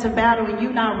to go into battle and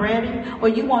you're not ready, or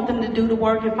you want them to do the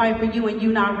work and fight for you and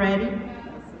you're not ready.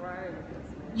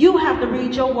 You have to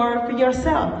read your word for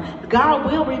yourself. God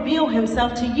will reveal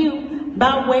himself to you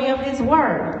by way of his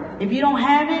word. If you don't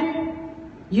have it,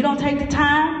 you don't take the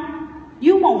time,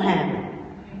 you won't have it.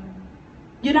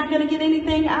 You're not going to get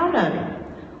anything out of it.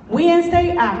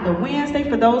 Wednesday after Wednesday,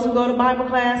 for those who go to Bible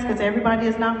class, because everybody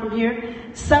is not from here,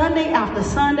 Sunday after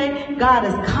Sunday, God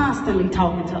is constantly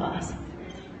talking to us.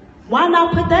 Why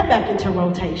not put that back into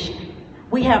rotation?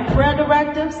 We have prayer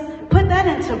directives. Put that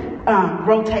into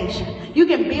rotation. You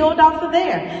can build off of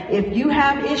there. If you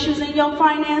have issues in your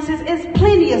finances, it's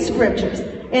plenty of scriptures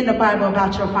in the Bible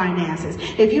about your finances.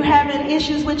 If you having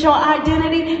issues with your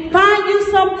identity, find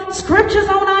you some scriptures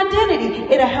on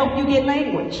identity. It'll help you get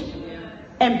language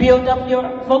and build up your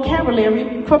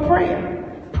vocabulary for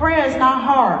prayer. Prayer is not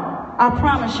hard. I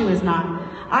promise you it's not.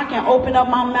 I can open up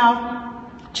my mouth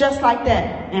just like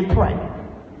that and pray.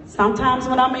 Sometimes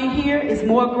when I'm in here, it's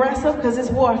more aggressive because it's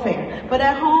warfare. But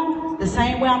at home, the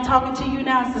same way I'm talking to you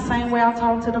now is the same way I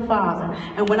talk to the Father.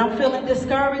 And when I'm feeling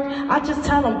discouraged, I just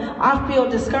tell him, I feel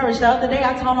discouraged. The other day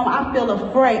I told him, I feel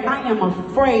afraid. I am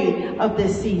afraid of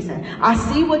this season. I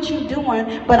see what you're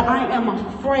doing, but I am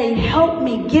afraid. Help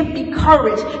me. Give me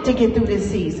courage to get through this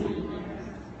season.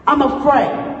 I'm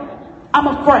afraid. I'm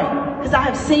afraid. Because I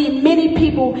have seen many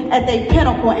people at their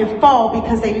pinnacle and fall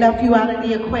because they left you out of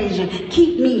the equation.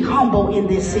 Keep me humble in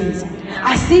this season.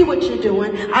 I see what you're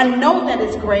doing. I know that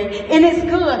it's great and it's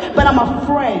good, but I'm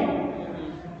afraid.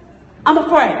 I'm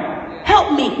afraid.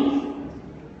 Help me.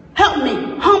 Help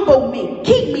me. Humble me.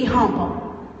 Keep me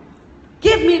humble.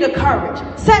 Give me the courage.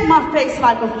 Set my face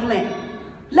like a flint.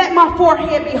 Let my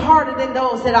forehead be harder than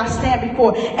those that I stand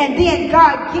before. And then,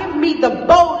 God, give me the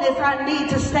boldness I need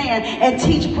to stand and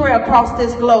teach prayer across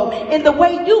this globe in the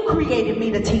way you created me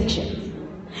to teach it.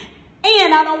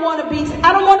 And I don't want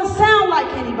to sound like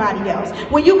anybody else.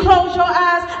 When you close your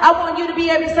eyes, I want you to be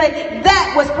able to say,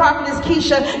 that was Prophetess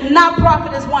Keisha, not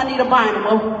Prophetess Juanita Bynum,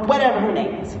 or whatever her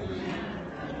name is.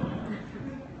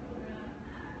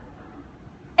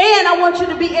 And I want you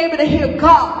to be able to hear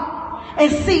God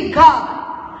and see God.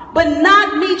 But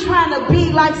not me trying to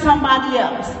be like somebody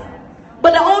else.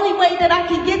 But the only way that I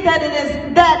can get that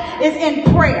is in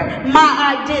prayer.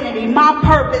 My identity, my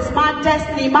purpose, my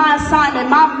destiny, my assignment,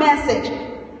 my message.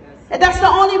 And that's the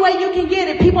only way you can get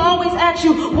it. People always ask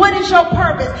you, what is your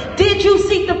purpose? Did you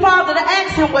seek the Father to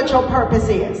ask him what your purpose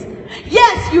is?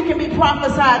 Yes, you can be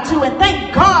prophesied to, and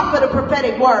thank God for the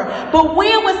prophetic word. But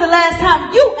when was the last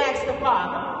time you asked the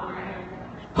Father,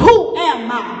 who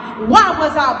am I? Why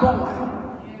was I born?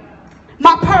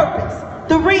 My purpose,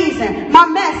 the reason, my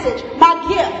message, my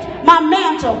gift, my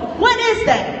mantle. What is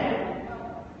that?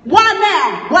 Why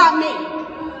now? Why me?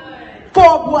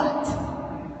 For what?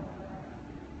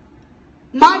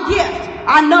 My gift,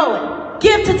 I know it.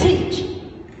 Gift to teach.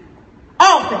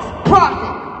 Office,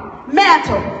 prophet,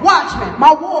 mantle, watchman,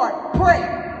 my ward,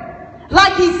 prayer.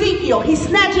 Like Ezekiel, he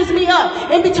snatches me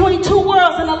up in between two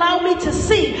worlds and allows me to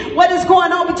see what is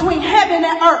going on between heaven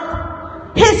and earth.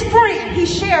 His friend, he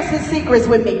shares his secrets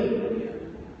with me.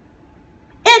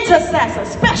 Intercessor,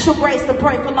 special grace to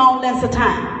pray for long lengths of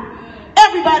time.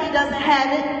 Everybody doesn't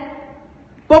have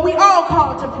it, But we all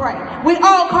called to pray. We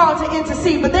all called to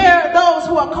intercede. But there are those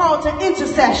who are called to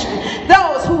intercession.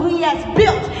 Those who he has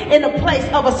built in a place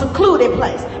of a secluded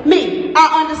place. Me,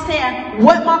 I understand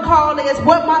what my call is,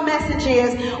 what my message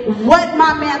is, what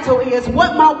my mantle is,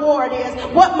 what my ward is,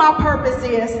 what my purpose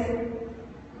is.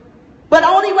 But the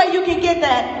only way you can get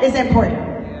that is in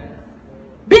prayer.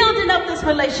 Building up this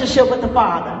relationship with the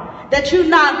Father. That you're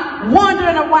not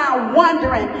wandering around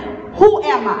wondering, who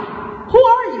am I? Who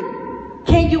are you?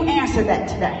 Can you answer that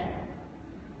today?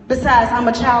 Besides, I'm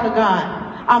a child of God.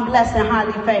 I'm blessed and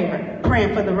highly favored.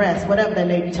 Praying for the rest, whatever that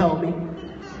lady told me.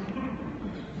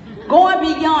 Going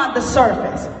beyond the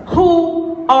surface.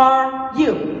 Who are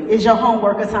you? Is your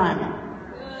homework assignment.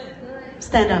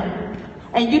 Stand up.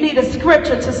 And you need a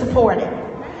scripture to support it.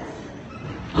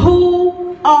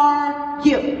 Who are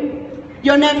you?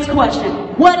 Your next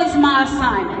question. What is my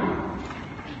assignment?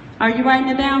 Are you writing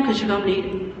it down? Because you're going to need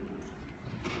it.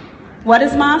 What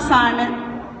is my assignment?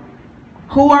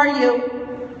 Who are you?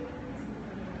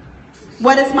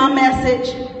 What is my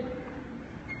message?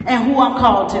 And who I'm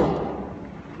called to?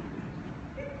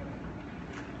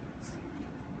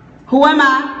 Who am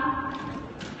I?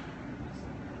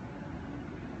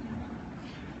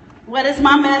 What is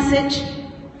my message?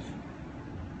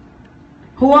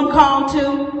 Who I'm called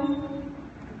to?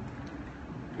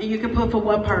 And you can put for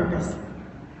what purpose.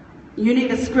 You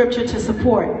need a scripture to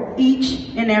support each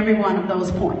and every one of those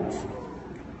points.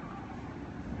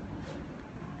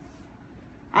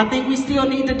 I think we still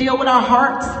need to deal with our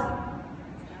hearts.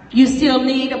 You still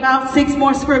need about 6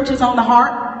 more scriptures on the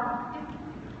heart.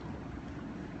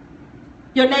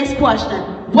 Your next question.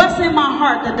 What's in my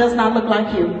heart that does not look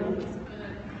like you?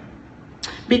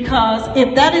 Because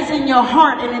if that is in your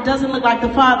heart and it doesn't look like the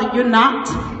Father, you're not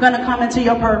going to come into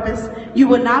your purpose. You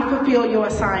will not fulfill your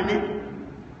assignment.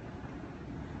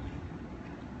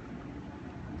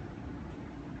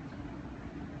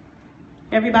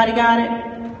 Everybody got it?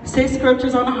 6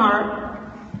 scriptures on the heart.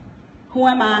 Who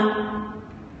am I?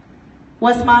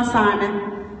 What's my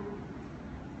assignment?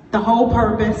 The whole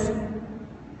purpose.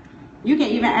 You can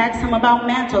even ask him about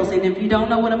mantles, and if you don't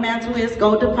know what a mantle is,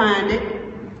 go define it.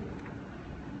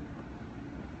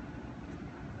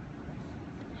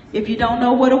 If you don't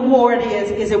know what a ward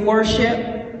is it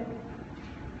worship?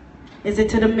 Is it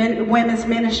to the women's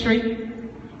ministry?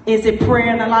 Is it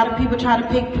prayer? And a lot of people try to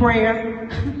pick prayer.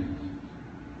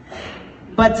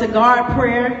 But to guard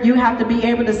prayer, you have to be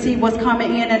able to see what's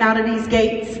coming in and out of these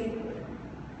gates.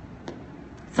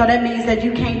 So that means that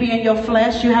you can't be in your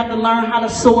flesh. You have to learn how to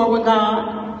soar with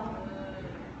God.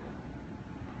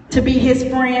 To be his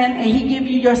friend, and he give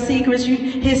you your secrets.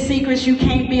 His secrets, you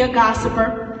can't be a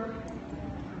gossiper.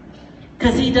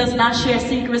 Because he does not share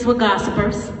secrets with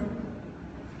gossipers.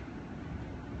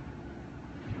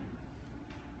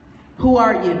 Who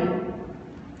are you?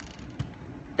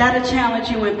 That'll challenge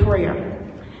you in prayer.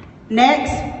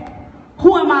 Next,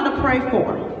 who am I to pray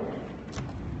for?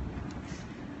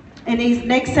 In these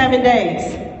next 7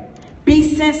 days,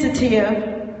 be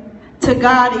sensitive to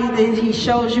God. Either he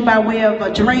shows you by way of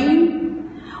a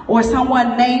dream or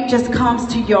someone's name just comes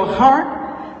to your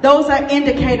heart. Those are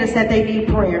indicators that they need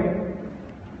prayer.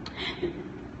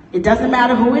 It doesn't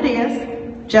matter who it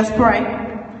is, just pray.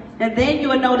 And then you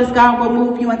will notice God will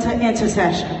move you into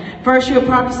intercession. First, you'll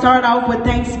probably start off with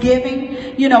thanksgiving,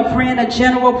 praying a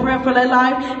general prayer for their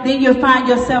life. Then you'll find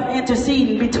yourself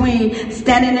interceding between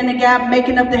standing in the gap,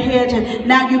 making up the hedge, and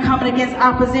now you're coming against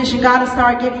opposition. God will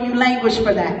start giving you language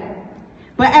for that.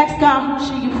 But ask God, who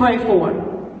should you pray for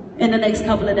in the next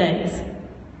couple of days?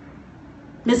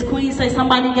 Miss Queen say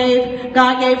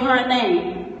God gave her a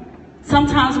name.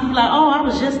 Sometimes we be like, oh, I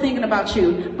was just thinking about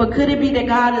you. But could it be that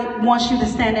God wants you to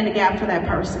stand in the gap for that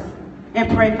person and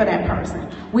pray for that person?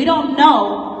 We don't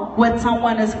know what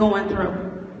someone is going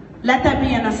through. Let that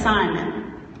be an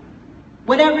assignment.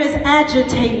 Whatever is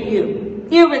agitating you,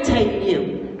 irritating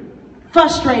you,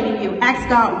 frustrating you, ask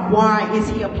God, why is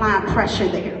he applying pressure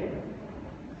there?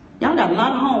 Y'all got a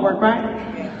lot of homework, right?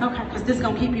 Okay, because this is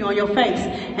going to keep you on your face.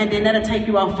 And then that'll take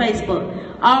you off Facebook.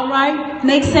 All right,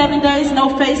 next 7 days, no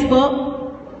Facebook.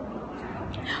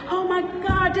 Oh my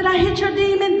God, did I hit your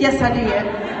demon? Yes, I did.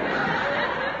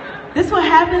 This is what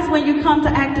happens when you come to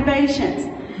activations.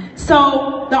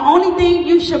 So the only thing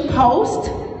you should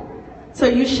post, so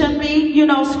you shouldn't be,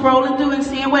 scrolling through and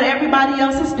seeing what everybody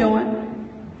else is doing.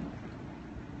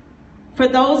 For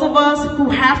those of us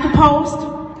who have to post,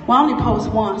 well, I only post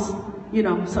once,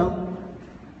 so.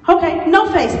 Okay, no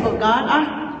Facebook,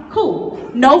 God. Cool.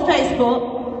 No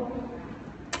Facebook.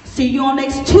 See you on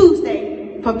next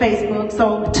Tuesday for Facebook.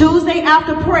 So Tuesday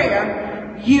after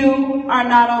prayer, You are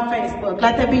not on Facebook.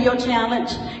 Let that be your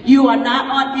challenge. You are not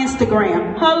on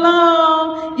Instagram.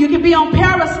 Hello. You can be on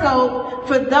Periscope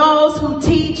for those who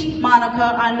teach,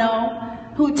 Monica, I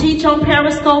know, who teach on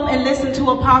Periscope and listen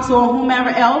to Apostle or whomever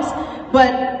else.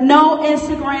 But no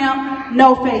Instagram,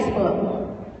 no Facebook.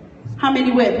 How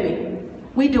many with me?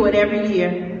 We do it every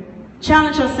year.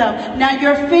 Challenge yourself. Now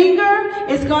your finger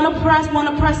is want to press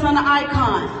on the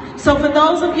icon. So for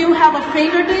those of you who have a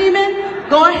finger demon,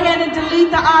 go ahead and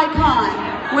delete the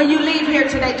icon when you leave here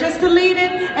today. Just delete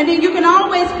it, and then you can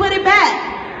always put it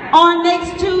back on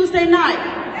next Tuesday night.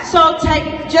 So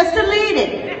just delete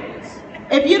it.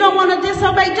 If you don't want to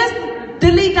disobey, just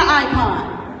delete the icon.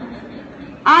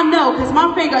 I know, because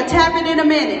my finger will tap it in a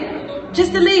minute.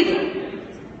 Just delete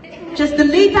it. Just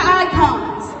delete the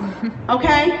icons.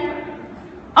 Okay?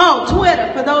 Oh,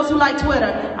 Twitter, for those who like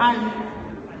Twitter.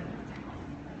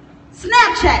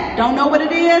 Snapchat, don't know what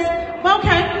it is?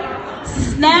 Okay.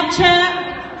 Snapchat,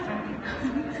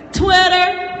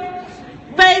 Twitter,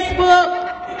 Facebook,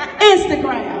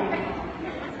 Instagram.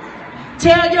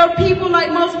 Tell your people,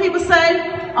 like most people say,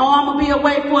 oh, I'm going to be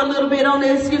away for a little bit on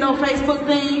this, Facebook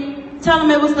thing. Tell them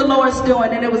it was the Lord's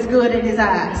doing and it was good in his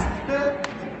eyes.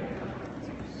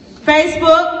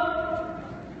 Facebook,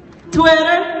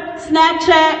 Twitter,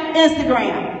 Snapchat,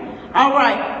 Instagram. All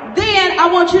right. Then I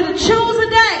want you to choose a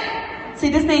day. See,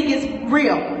 this thing is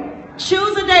real.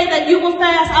 Choose a day that you will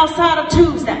fast outside of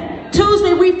Tuesday.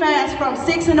 Tuesday we fast from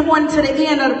 6 in the morning to the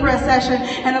end of the prayer session.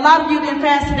 And a lot of you didn't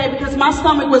fast today because my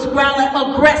stomach was growling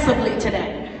aggressively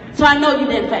today. So I know you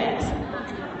didn't fast.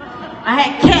 I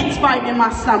had cats fighting in my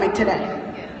stomach today.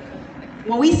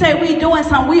 When we say we doing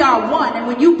something, we are one. And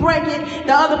when you break it,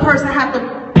 the other person has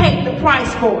to pay the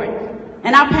price for it.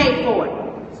 And I paid for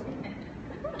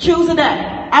it. Choose a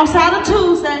day outside of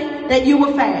Tuesday that you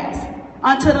will fast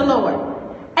unto the Lord.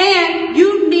 And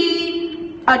you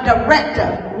need a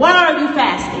director. Why are you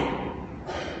fasting?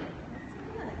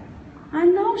 I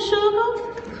know,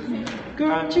 sugar.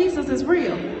 Girl, Jesus is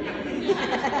real.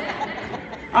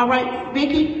 All right,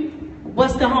 Vicky,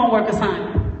 what's the homework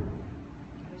assignment?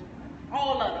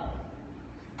 All of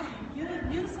it.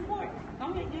 You support.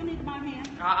 Go ahead, you need my hand.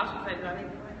 I was going to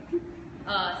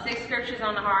say, 6 scriptures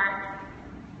on the heart.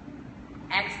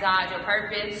 Ask God your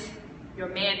purpose, your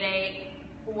mandate,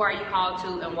 who are you called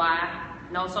to and why.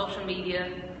 No social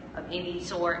media of any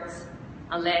sorts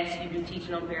unless you do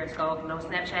teaching on Periscope. No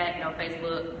Snapchat, no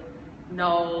Facebook,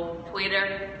 no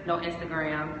Twitter, no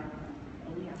Instagram.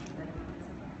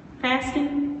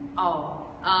 Fasting? Oh,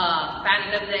 find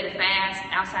another day to fast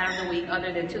outside of the week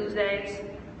other than Tuesdays.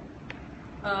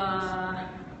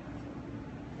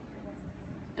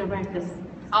 Directors.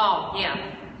 Oh,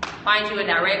 yeah. Find you a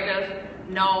directive,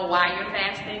 know why you're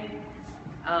fasting,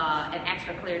 and ask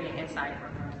for clarity and insight.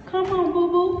 Come on,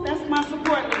 boo-boo. That's my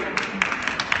support leader.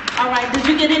 All right, did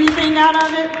you get anything out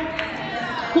of it?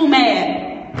 Who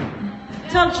mad?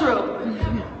 Tell the truth.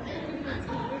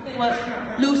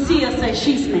 What Lucia says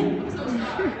she's mad.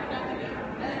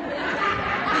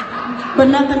 But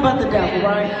nothing but the devil,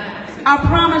 right? I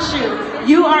promise you,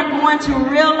 you are going to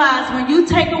realize when you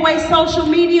take away social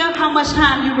media how much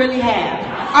time you really have.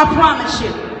 I promise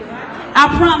you. I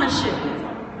promise you.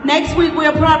 Next week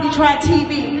we'll probably try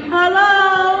TV.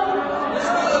 Hello?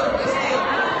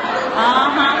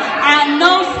 I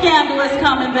know Scandal is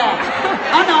coming back.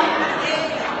 I know.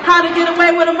 How to Get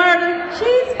Away with a Murder?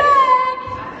 She's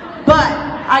back. But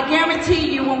I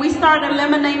guarantee you when we start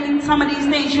eliminating some of these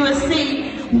things, you'll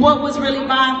see what was really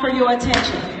vying for your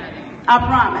attention. I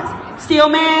promise. Still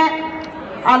mad?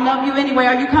 I love you anyway.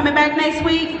 Are you coming back next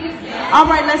week? All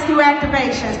right, let's do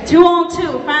activations. 2 on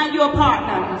 2. Find you a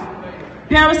partner.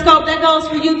 Periscope, that goes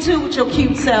for you too with your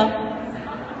cute self.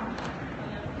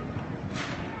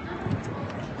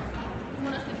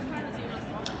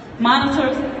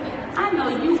 Monitors, I know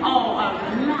you all are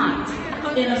not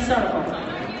in a circle.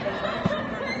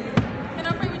 Can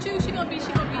I pray with you? She gonna be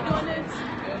doing this.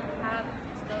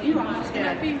 You are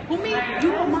monitor. Who me?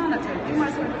 You a monitor. You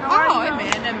must. Oh, hey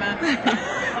man, never mind.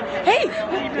 Hey.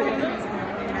 How you doing?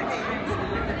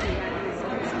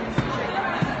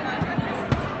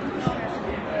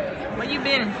 Where you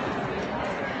been?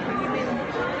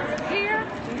 Here.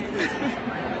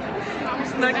 I was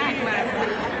stuck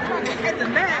at the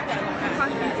back.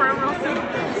 Front row seat.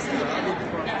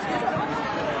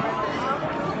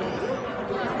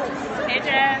 Hey,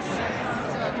 Jazz.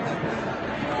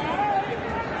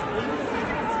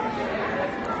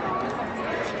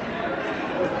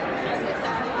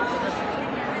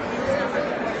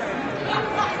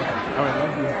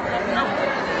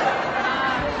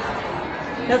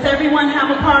 Does everyone have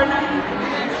a partner?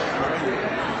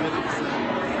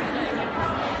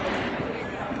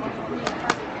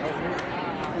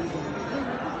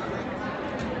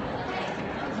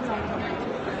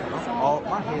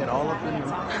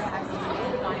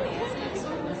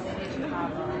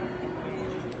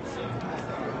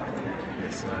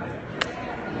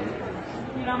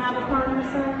 You don't have a partner,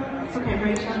 sir? Okay,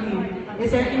 raise your hand.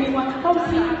 Is there anyone? Oh,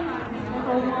 see?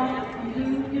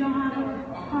 You don't have a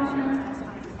partner?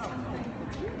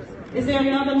 Is there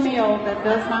another male that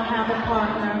does not have a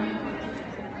partner?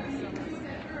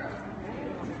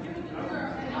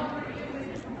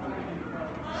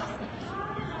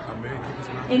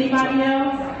 Anybody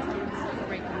else?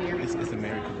 It's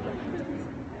American.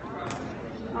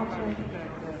 Okay.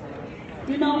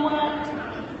 You know what?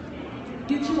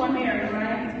 You two are married,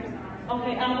 right?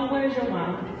 Okay, Alma, where's your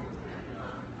wife?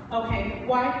 Okay,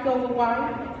 wife go with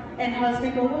wife, and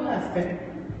husband go with husband.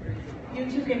 You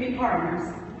two can be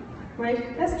partners.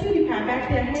 Right? That's cutie pie back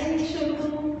there. Hey,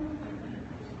 sugar.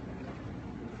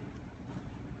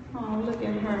 Oh, look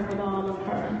at her with all of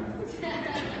her.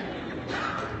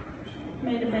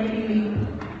 Made a baby leap.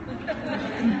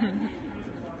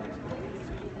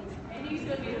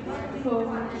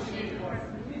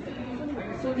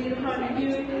 So need a partner. You,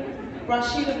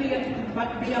 Rashida,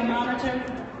 be a monitor.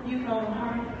 You know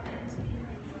her.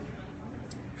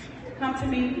 Come to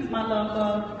me, my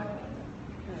love.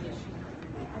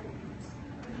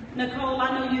 Nicole, I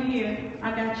know you're here.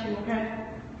 I got you, okay?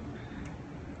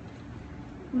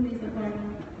 Who needs a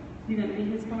partner? You gonna be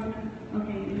his partner?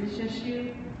 Okay, and it's just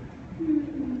you?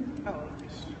 Oh,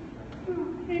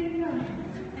 here you go.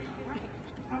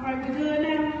 All right, we're good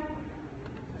now?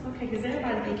 Okay, because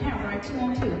everybody can count, right? 2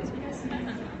 on 2.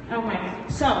 All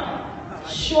right, so,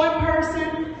 short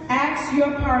person, ask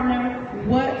your partner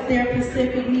what their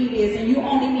specific need is. And you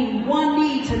only need one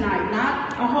need tonight,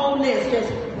 not a whole list,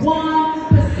 just one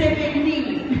specific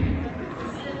need.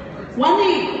 One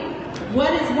need.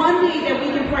 What is one need that we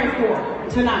can pray for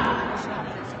tonight?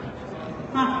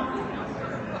 Huh?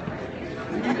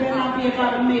 You better not be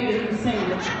about a million who's singing.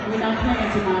 We're not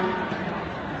playing tonight.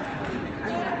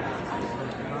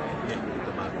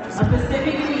 A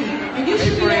specific need. And you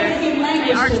should be able to give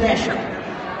language to that.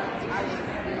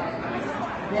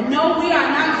 And no, we are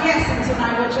not guessing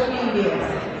tonight what your need is.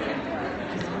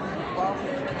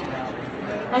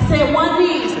 I said one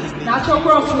need, not your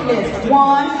grocery list.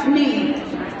 One need.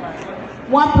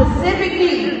 One specific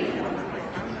need.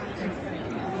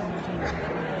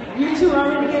 You two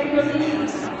already gave your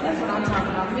needs? That's what I'm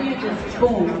talking about. Me just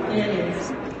boom, there it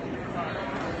is.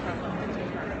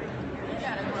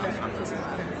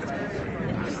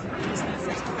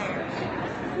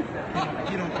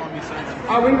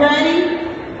 Are we ready?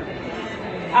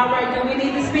 All right, do we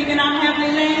need to speak in our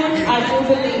heavenly language? I do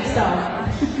believe so.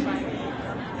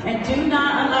 And do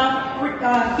not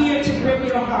allow fear to grip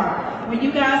your heart. When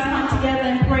you guys come together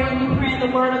and pray and you pray in the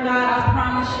word of God, I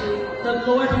promise you, the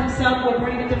Lord himself will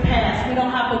bring it to pass. We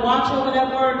don't have to watch over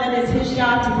that word. That is his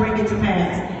job to bring it to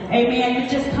pass. Amen. You're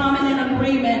just coming in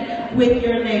agreement with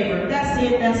your neighbor. That's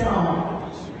it. That's all.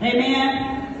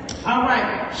 Amen. All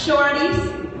right. Shorties,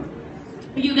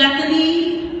 you got the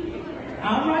need?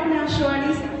 All right now,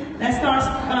 shorties. Let's start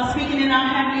speaking in our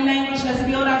heavenly language. Let's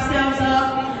build ourselves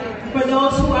up. For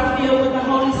those who are filled with the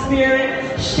Holy Spirit,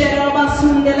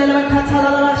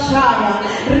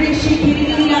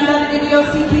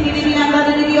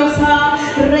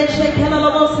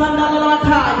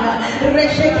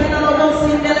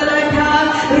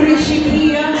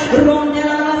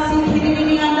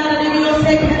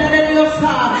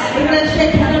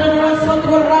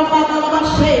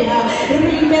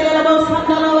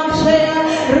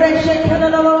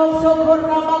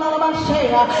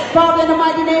 Father, in the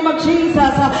mighty name of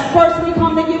Jesus, first we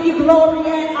come to give you glory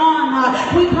and honor.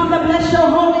 We come to bless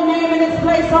your holy name in this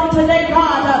place on today,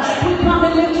 God. We come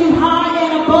to lift you high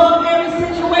and above every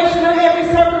situation or every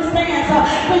circumstance.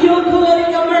 For your good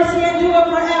and your mercy endure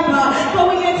forever. For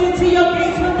we enter into your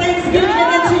gates with thanksgiving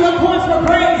and into your courts with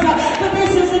praise. For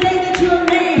this is the day that you have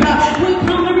made. We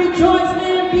come to rejoice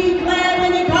and be glad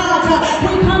in it, God.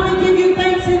 We come to give you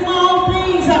thanks in all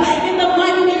things in the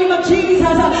mighty name of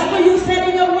Jesus. For you said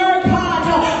in your word, God,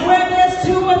 where there's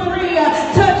 2 or 3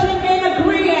 touching and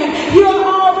agreeing, you're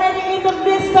already in the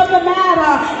midst of the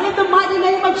matter. In the mighty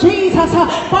name of Jesus,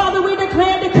 Father, we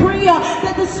declare and decree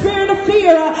that the spirit of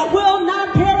fear will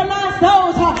not paralyze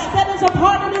those that is a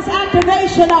part of this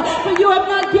activation. For you have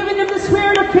not given them the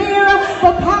spirit of fear,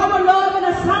 but power, love, and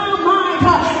a sound mind.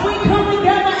 We come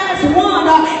together as one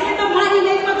in the mighty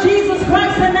name of Jesus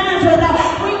Christ of Nazareth.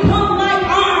 We come like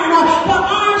iron, for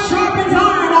iron sharpens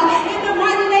iron. In the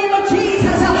mighty name of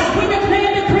Jesus, we declare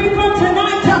and decree from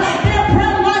tonight, their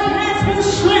prayer life has been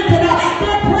strengthened.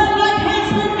 Their prayer life has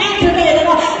been activated.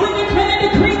 We declare and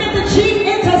decree that the chief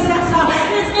intercessor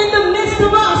is in the midst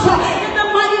of us. In the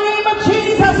mighty name of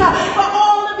Jesus, for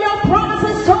all of your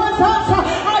promises towards us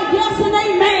are yes and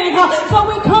amen. So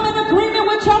we come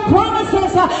your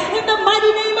promises. In the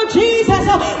mighty name of Jesus,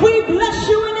 we bless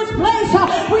you in this place.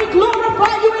 We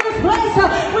glorify you in this place.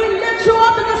 We lift you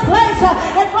up in this place.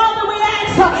 And Father, we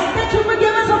ask that you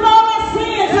forgive us of all our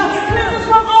sins. Cleanse us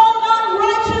from all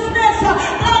unrighteousness.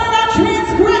 Out of our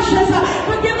transgressions.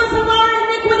 Forgive us of our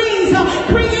iniquities.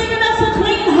 Create in us a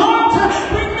clean heart.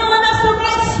 Renewing us the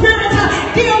right spirit.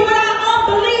 Deal with our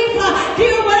unbelief.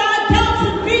 Deal with our doubts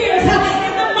and fears.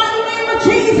 In the mighty name of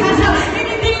Jesus.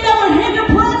 Anything that will hinder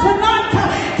prayer tonight,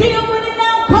 deal with it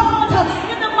now, God.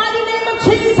 In the mighty name of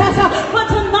Jesus. But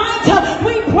tonight,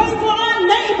 we pray for our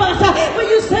neighbors. For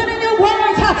you said in your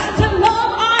word to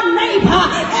love our neighbor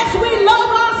as we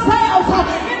love ourselves.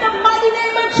 In the mighty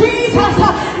name of Jesus.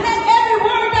 Let every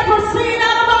word that proceeds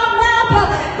out of our mouth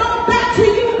go back to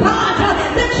you, God,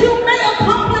 that you may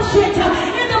accomplish it.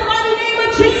 In the mighty name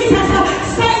of Jesus.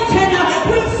 Satan,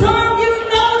 we serve you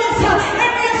notice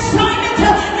every assignment,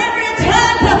 every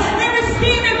attack, every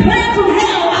scheme and plan from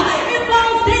hell. It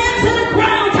falls down to the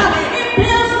ground. It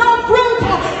bears no fruit.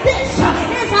 This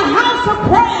is a house of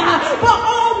prayer for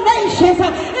all nations.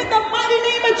 In the mighty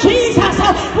name of Jesus,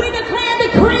 we declare and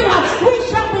decree we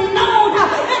shall be known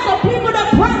as a people that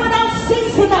pray without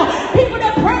ceasing, people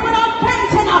that pray without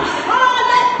fainting.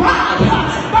 Let fire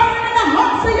burn in the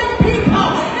hearts of your people.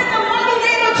 In the mighty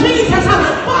name of Jesus,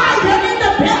 fire in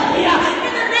the belly.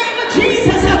 In the name of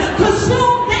Jesus,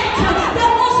 consume that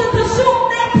wants to consume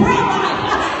their prayer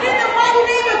life. In the mighty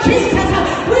name of Jesus,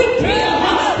 we deal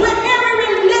with every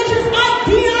religious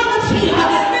ideology.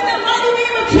 In the mighty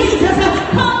name of Jesus,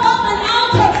 come up and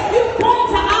out. You fall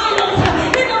to idols.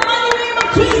 In the mighty name of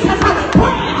Jesus,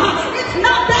 prayer, it's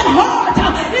not that hard.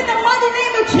 In the mighty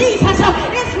name of Jesus,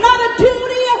 it's not a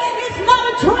duty. It's not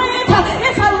a trend.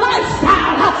 It's a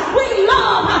lifestyle. We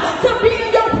love to be in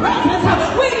your presence.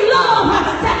 We love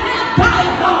to have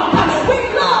dialogue. We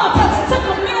love to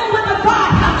commune with the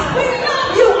Father. We love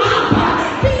you, Abba.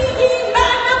 Be ye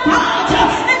magnified,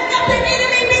 and let the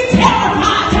enemy be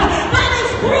terrified by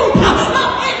this group of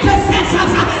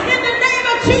intercessors. In the name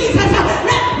of Jesus,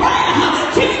 let prayer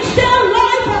change their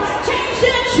life, change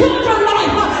their children's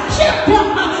life, shift them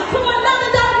to another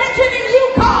dimension in you,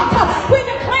 God. We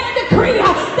declare and decree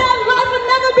that life will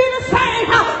never be the same.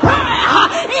 Prayer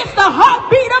is the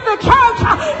heartbeat of the church.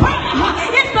 Prayer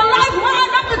is the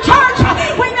lifeline of the church.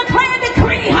 We declare and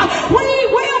decree we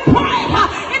will pray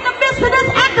in the midst of this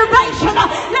activation.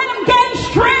 Let them gain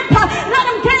strength. Let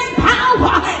them gain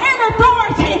power and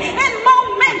authority and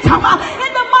momentum.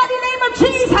 In the mighty name of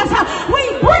Jesus, we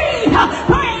breathe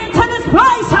prayer into this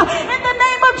place. In the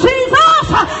name of Jesus,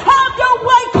 have your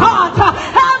way, God.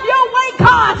 Have your way,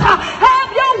 God.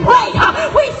 Have your way.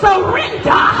 We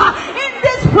surrender in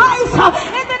this place.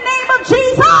 In the name of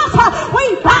Jesus, we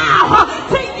bow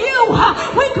to you.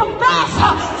 We confess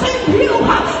to you.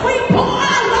 We pour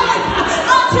our life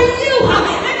unto you.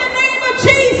 In the name of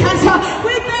Jesus,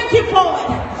 we thank you for it.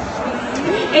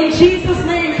 In Jesus'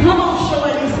 name, come on,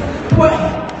 shorties, pray.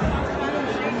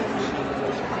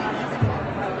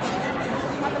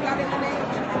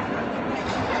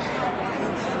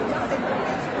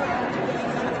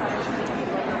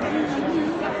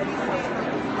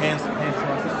 Hands to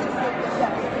myself.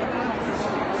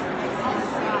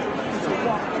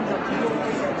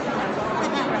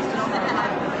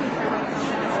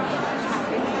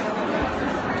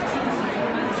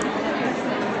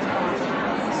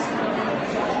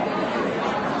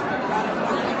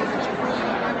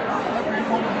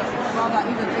 Father,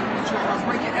 I even thank you that you're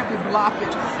breaking every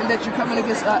blockage and that you're coming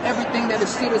against everything that is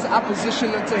stood as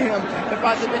opposition unto him. And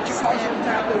Father, that you cause him to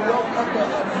have the wealth of the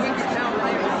wicked now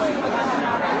laying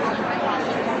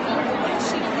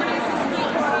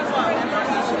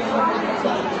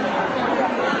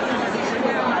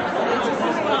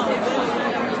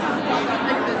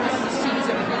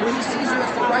when he sees you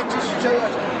as the righteous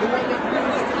judge, the one that the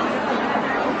one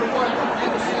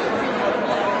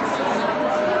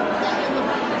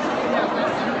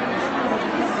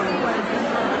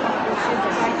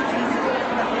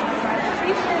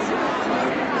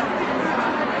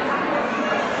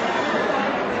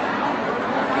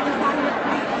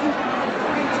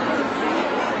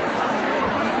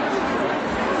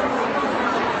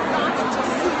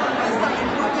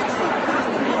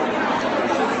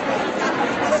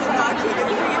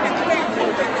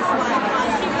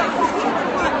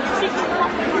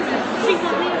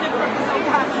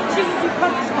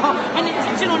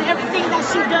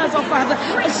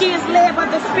she is led by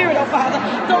the Spirit, oh Father.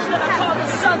 Those that are called the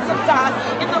sons of God.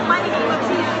 In the mighty name of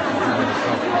Jesus.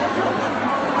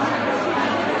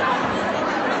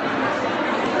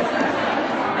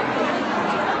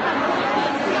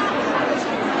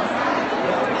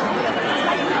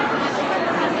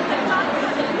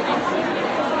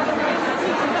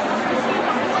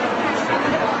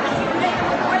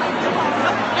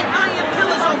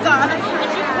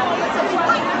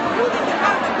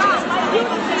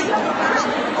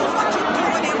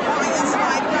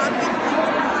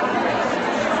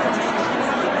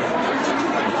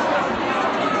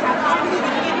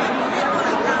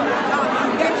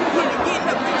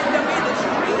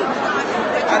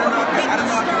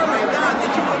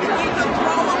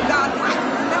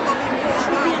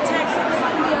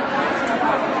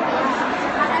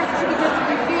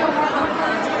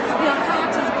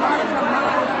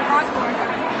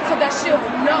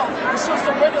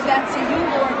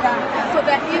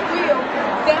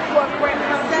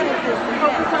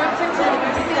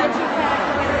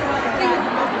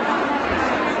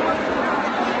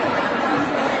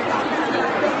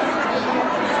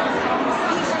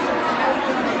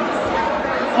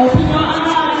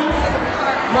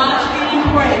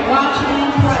 Watch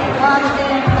and pray. Watch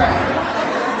and pray.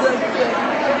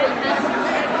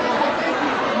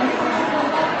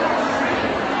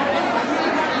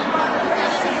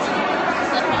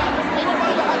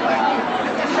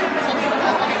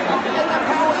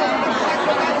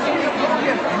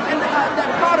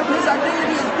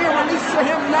 For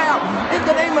him now, in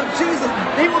the name of Jesus,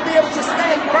 he will be able to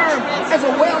stand firm as a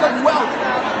well of wealth.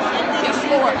 Yes,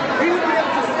 Lord. He will be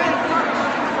able to stand firm.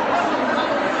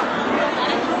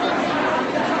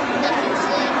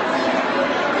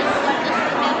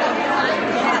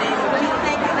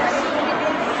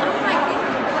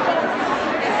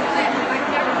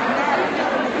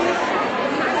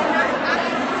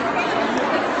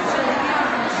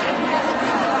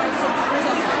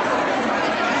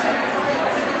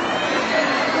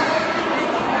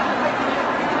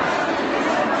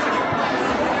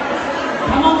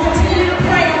 Come on, continue to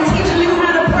pray. I'm teaching you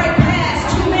how to pray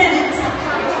past 2 minutes.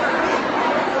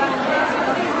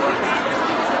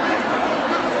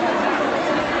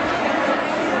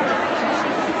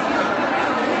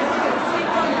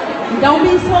 Don't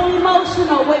be so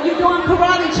emotional when you're doing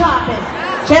karate chopping.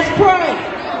 Just pray.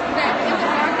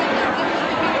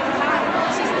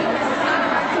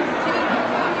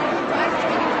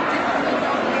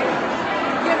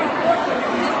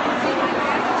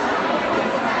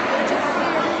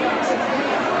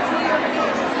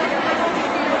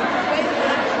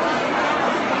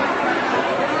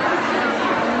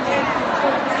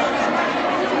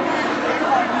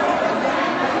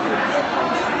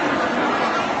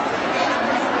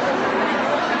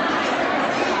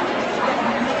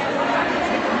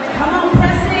 Come on,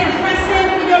 press in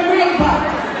for your neighbor.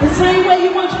 The same way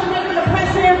you want your neighbor to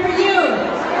press in for you.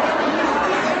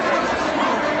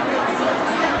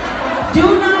 Do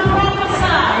not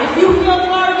prophesy. If you feel the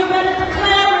word, you better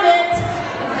declare it.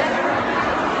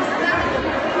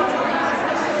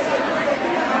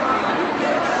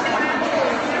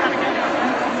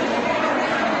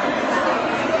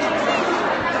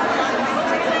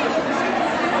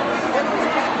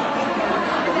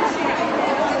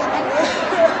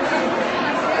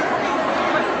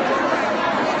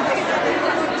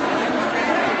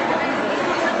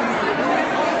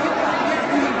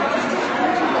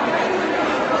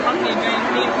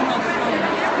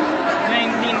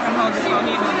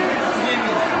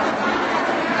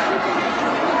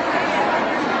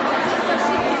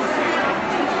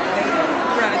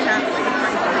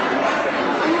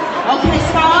 Okay,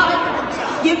 stop.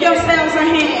 Give yourselves a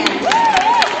hand.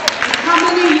 How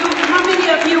many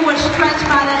of you were stretched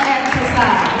by that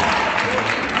exercise?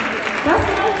 That's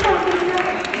what I'm talking about.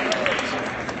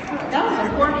 That was a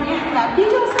poor hand clap.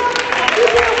 Give yourself a hand. You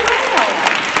did well.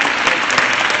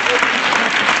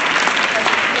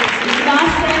 Do not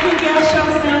second guess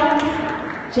yourself.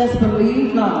 Just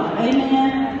believe God.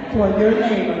 Amen. For your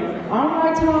neighbor. All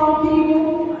right, tall people.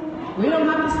 We don't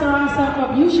have to stir ourselves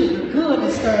up. You should be good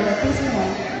and stirred at this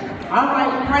point. All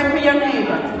right, pray for your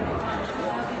neighbor.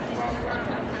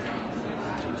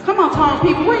 Come on, tall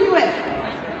people. Where you at?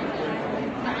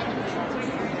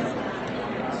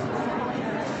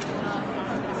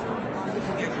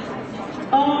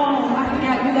 Oh, I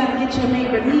forgot. You got to get your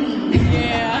neighbor knees.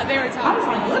 Yeah, they were talking. I was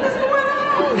like, what is going on?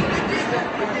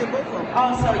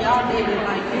 Oh, so y'all did it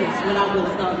like this when I would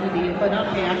have thought you did. But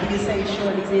okay, I can say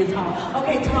shorties and tall.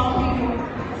 Okay, tall people.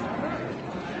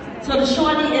 So the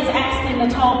shorty is asking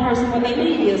the tall person what they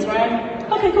need is, right?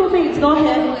 Okay, cool things. Go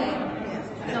ahead.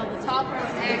 No, the tall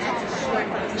person asks the short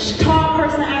person. Tall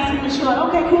person asking the short.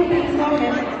 Okay, cool things. Go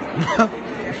ahead.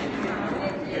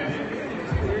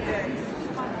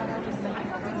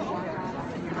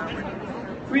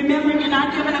 Remember, you're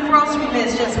not giving a grocery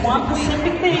list, just one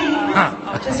specific thing.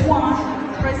 Just one.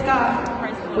 Praise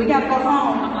God. We got to go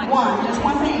home. One, just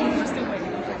one thing.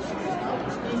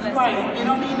 Right. You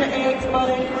don't need the eggs,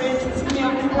 butter, grits,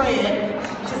 milk, and bread.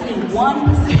 You just need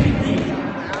one specific thing.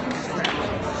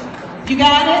 You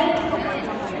got it?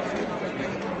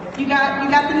 You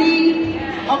got the need?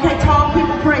 Okay, tall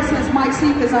people pray since Mike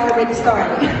Seif has already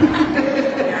started.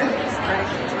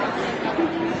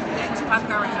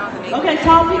 Okay,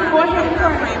 tall people, go ahead and pray.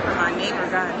 I'm praying for my neighbor,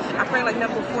 God. I pray like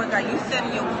never before, God. You said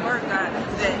in your word, God,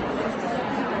 that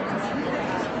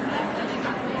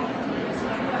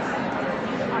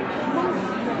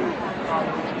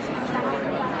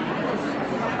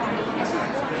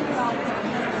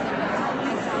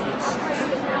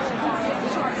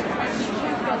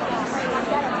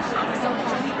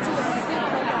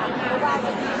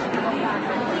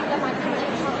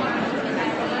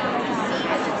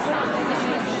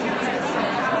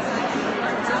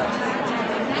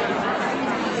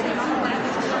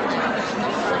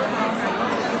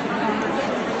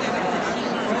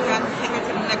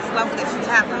level that you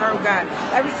have for her, God.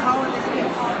 Every calling that you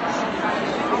have.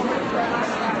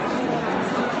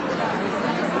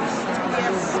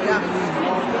 Yes, God.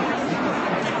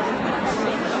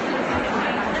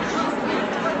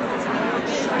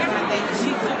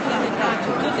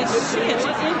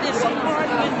 She's in this hard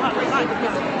in her life.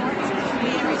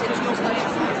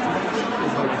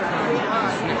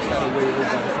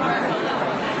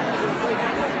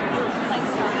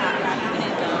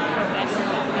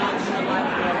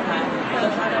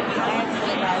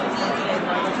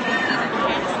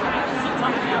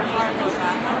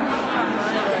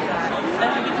 Let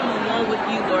her become alone with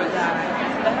you, Lord God.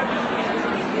 Let her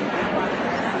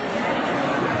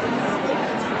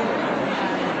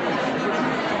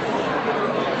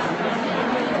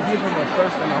give him a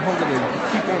thirst and a hunger to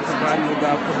keep on providing, Lord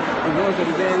God, for the ones that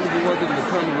are there and the ones that are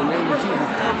coming. In the name of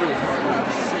Jesus, cover his heart, Lord.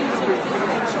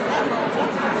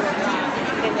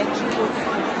 And that you will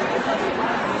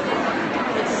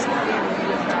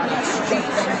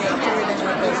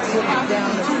down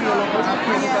the field, I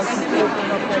pray that you open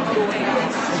up that door now.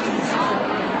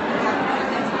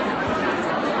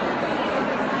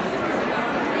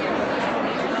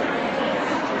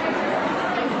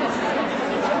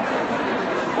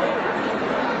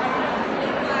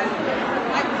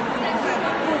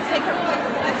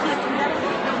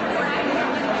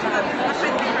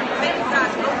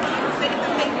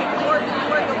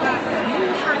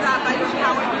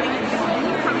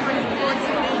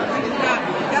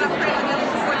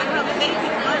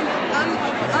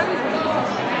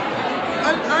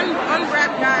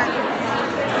 Unwrap God,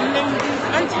 and then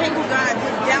untangle God,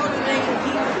 just down in the name of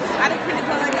Jesus. I decree and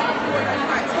declare like that before, that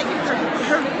you are taking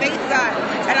her faith, God,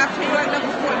 and I pray like that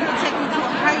before, you take me to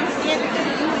a higher standard than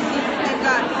you in Jesus' name,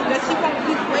 God, that she won't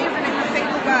be wavering in her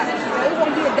faith, God, that it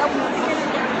won't be a double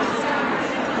standard.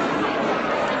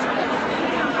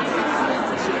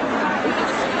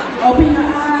 Open your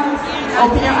eyes.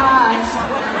 Open your eyes.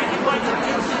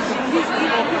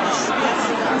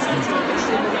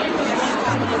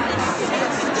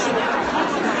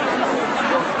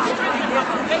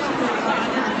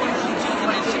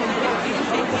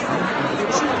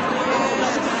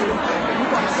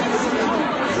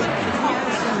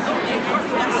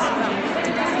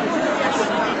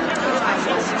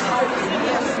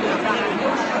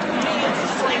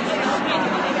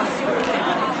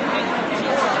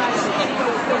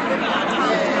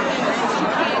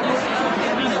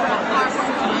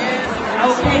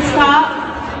 Okay, stop.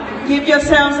 Give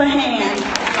yourselves a hand.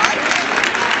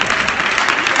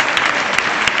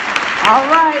 All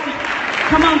right.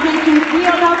 Come on, Vicky. We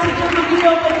are about to do the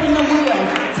wheel within the wheel.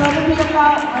 Tell the people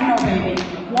about, I know, baby.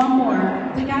 One more.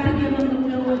 We got to give them the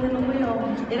wheel within the wheel.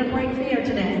 It'll break fear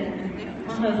today.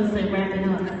 My husband said, wrap it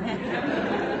up.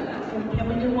 Can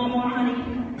we do one more, honey?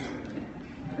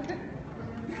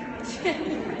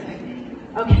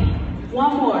 Okay.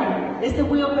 One more. It's the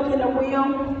wheel within the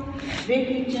wheel.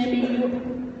 Vicky, Jimmy, you,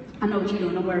 I know what you're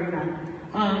doing, don't worry about it.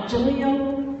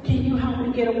 Jaleel, can you help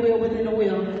me get a wheel within the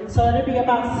wheel? So it'll be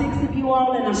about 6 of you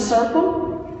all in a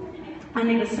circle. I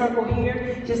need a circle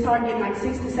here. Just start getting like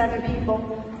 6 to 7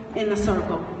 people in the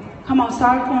circle. Come on,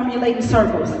 start formulating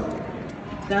circles.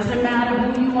 Doesn't matter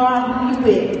who you are, who you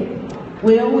with.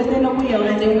 Wheel within the wheel,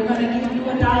 and then we're going to give you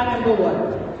a diamond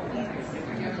board.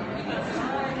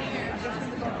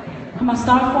 I'm going to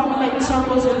start formulating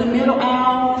circles in the middle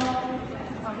aisle.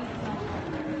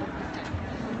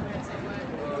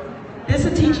 This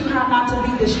will teach you how not to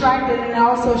be distracted, and it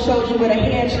also shows you what a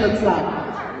hedge looks like.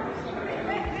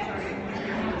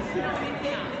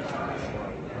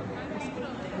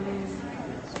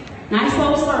 Nice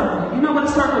little circle. You know what a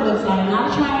circle looks like.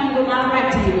 Not a triangle, not a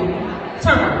rectangle.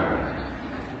 Circle.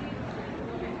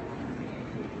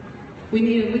 We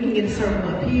can get a circle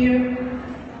up here.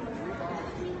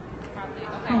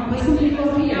 Put some people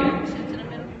over here.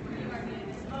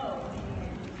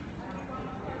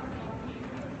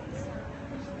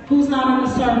 Who's not on the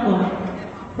circle?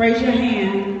 Raise your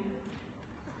hand.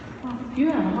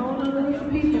 You have a whole other little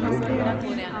people over there.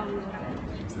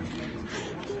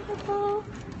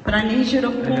 But I need you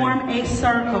to form a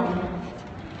circle.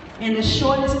 And the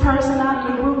shortest person out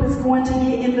of the group is going to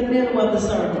get in the middle of the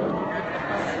circle.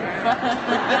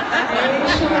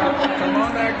 Come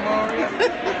on back, Gloria.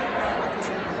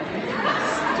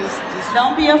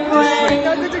 Don't be afraid.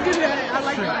 I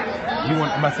like that. You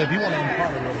want? I said, if you want to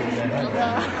impart a little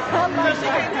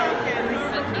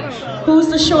bit. Who's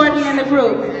the shorty in the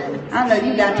group? I know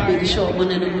you got to be the short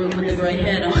one in the group with the gray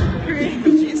hat on.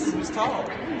 He's tall.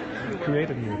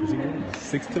 Creative here, because he's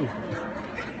 6'2".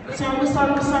 Circle,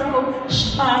 circle, circle.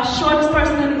 Shortest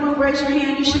person in the group, raise your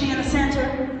hand. You should be in the center.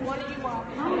 What do you want?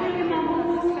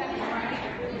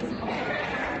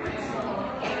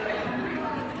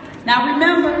 Now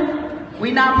remember,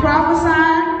 we're not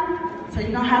prophesying, so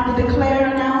you don't have to declare,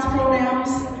 announce pronouns,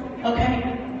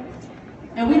 okay?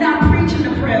 And we're not preaching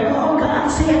the prayer, oh, God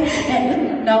said,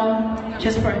 and no,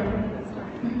 just pray.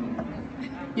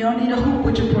 You don't need a hoop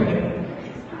with your prayer.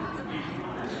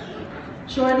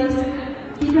 Shorties,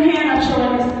 keep your hand up,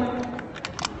 shorties.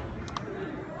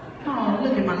 Oh,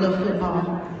 look at my little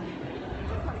football.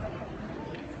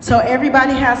 So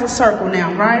everybody has a circle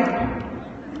now, right?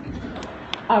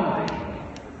 All right.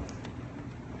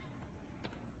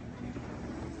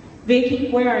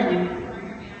 Vicky, where are you?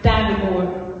 Diving board.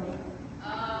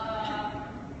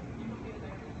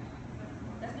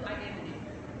 Let's do identity.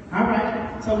 All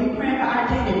right. So we pray for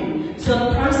identity.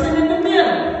 So the person in the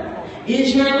middle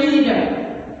is your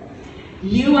leader.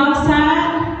 You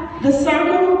outside the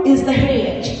circle is the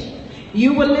hedge.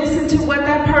 You will listen to what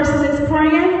that person is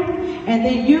praying, and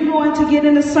then you're going to get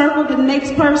in the circle, the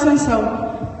next person. So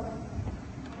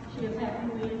she'll tap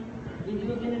you in, and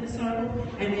you'll get in the circle,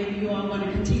 and then you are going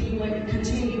to continue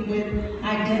with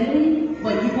identity,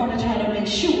 but you're going to try to make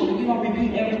sure you don't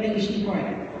repeat everything she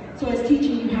prayed. So it's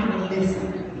teaching you how to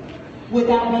listen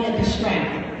without being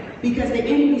distracted. Because the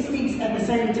enemy speaks at the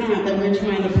same time that we're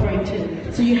trying to pray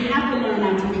too. So you have to learn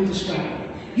not to be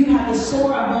distracted. You have to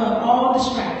soar above all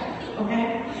distractions,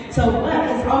 okay? So but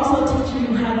it's also teaching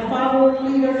you how to follow the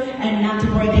leader and not to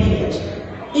break a hedge.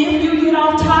 If you get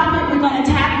off topic, we're going to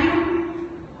tap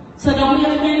you. So don't be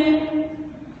offended.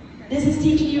 This is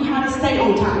teaching you how to stay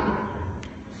on topic.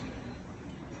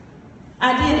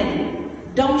 Identity.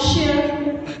 Don't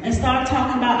shift and start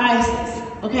talking about ISIS,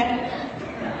 okay?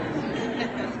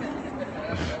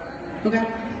 Okay?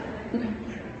 Okay.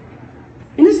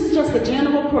 And this is just a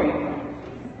general prayer.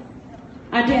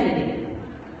 Identity.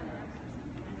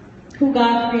 Who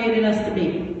God created us to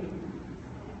be.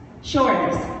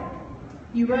 Shortness.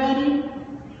 You ready?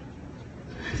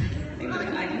 They look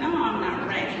like, no, I'm not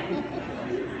ready.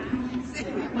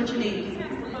 What you need?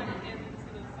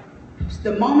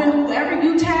 The moment whoever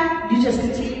you tap, you just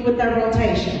continue with that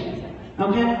rotation.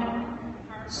 Okay?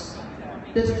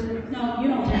 No, you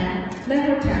don't tap. Let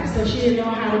her tap so she'll know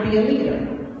how to be a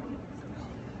leader.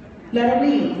 Let her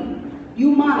lead.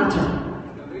 You monitor.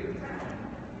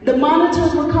 The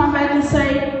monitors will come back and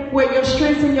say where your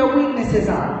strengths and your weaknesses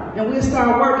are. And we'll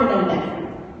start working on that.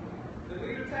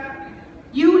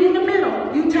 You in the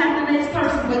middle, you tap the next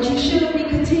person, but you shouldn't be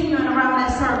continuing around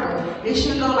that circle. It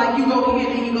should go like you go here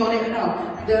and you go there. No.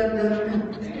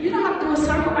 You don't have to do a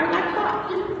circle right like that.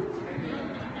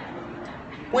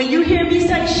 When you hear me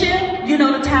say shift, you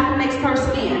know to tap the next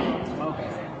person in.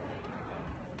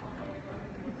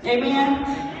 Amen?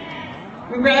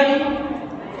 We ready?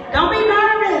 Don't be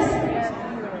nervous.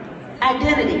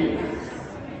 Identity.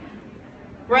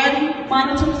 Ready?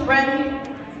 Monitors, ready?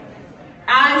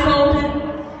 Eyes open.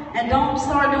 And don't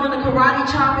start doing the karate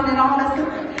chopping and all that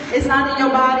stuff. It's not in your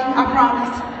body, I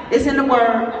promise. It's in the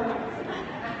word.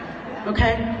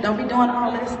 Okay? Don't be doing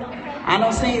all this. I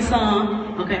don't sing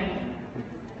some. Okay?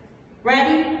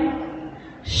 Ready?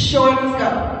 Shorties go.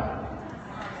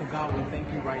 So God, we thank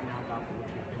you right now, God, for what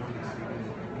you're doing.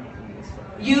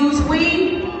 Use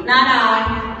we, not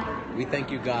I. We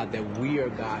thank you, God, that we are,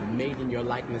 God, made in your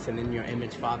likeness and in your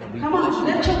image, Father. We Come bless on,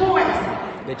 you, lift your voice.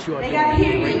 that you are They doing gotta a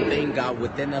hear great you. thing, God,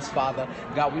 within us, Father.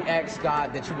 God, we ask,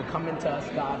 God, that you would come into us,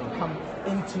 God, and come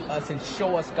into us and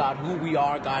show us, God, who we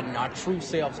are, God, and our true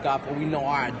selves, God, for we know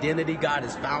our identity, God,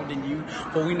 is found in you.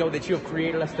 For we know that you have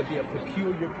created us to be a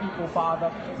peculiar people,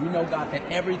 Father. We know, God, that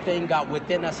everything, God,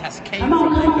 within us has came Come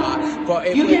on, from you, come God. on. For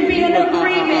You can be in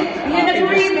agreement. Be in it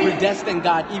was agreement. predestined,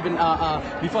 God, even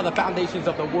before the foundations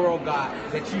of the world, God,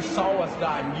 that you saw us,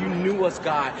 God, and you knew us,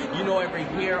 God. You know every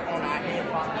hair on our head,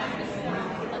 Father.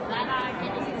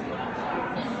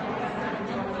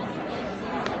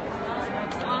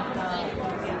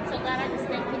 So God, I just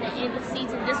thank you that in the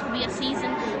season, this will be a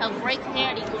season of great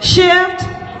clarity. Shift.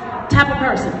 Tap a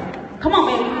person. Come on,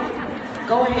 baby.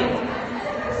 Go ahead.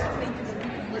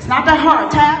 It's not that hard.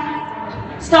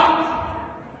 Tap. Start.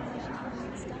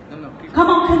 Come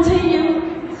on, continue.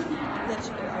 That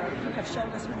you have shown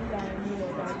us who we are in you,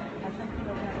 Lord God. I thank you,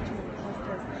 Lord God, that you have caused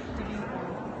us to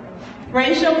be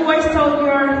Raise your voice so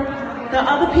the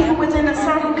other people within the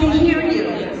circle can hear you.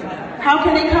 How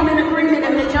can they come in agreement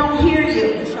if they don't hear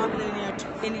you? sharper than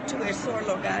any two-edged sword,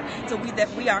 Lord God, so that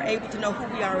we are able to know who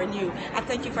we are in you. I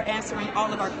thank you for answering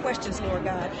all of our questions, Lord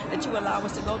God, that you allow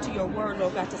us to go to your word,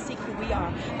 Lord God, to seek who we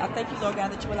are. I thank you, Lord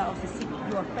God, that you allow us to seek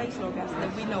your face, Lord God, so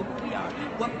that we know who we are,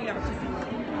 what we are to do.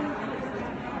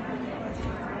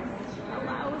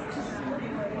 Allow us to see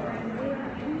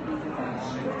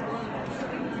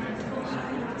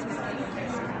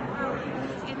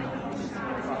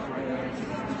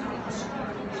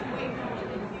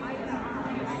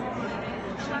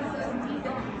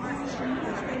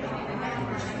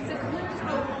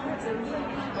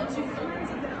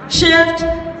Shift.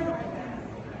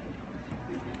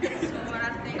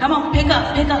 Come on, pick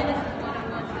up, pick up.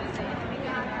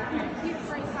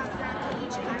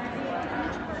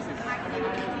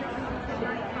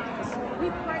 We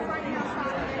pray right now,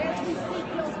 Father, that as we seek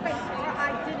your face, our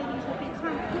identity will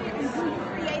become clear in who you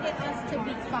created us to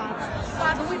be, Father.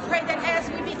 Father, we pray that as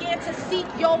we begin to seek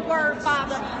your word,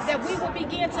 Father, that we will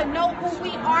begin to know who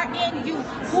we are in you,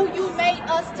 who you made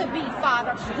us to be,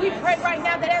 Father. We pray right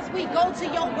now that as we go to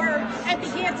your word and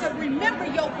begin to remember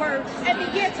your word and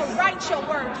begin to write your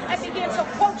word and begin to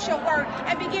quote your word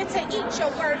and begin to eat your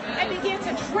word and begin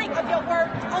to drink of your word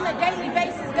on a daily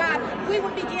basis, God, we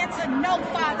will begin to know,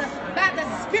 Father, by the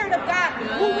Spirit of God,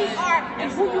 who we are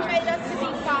and who you made us to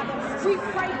be, Father. We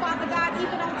pray, Father God,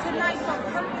 even on tonight for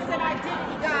purpose and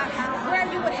identity, God, where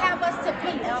you would have us to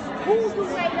be, who you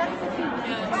made us to be.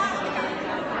 Father God.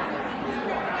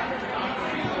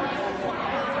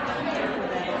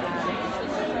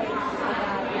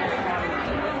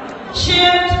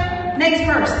 Shift. Next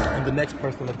person. And the next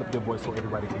person, lift up your voice so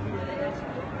everybody can hear.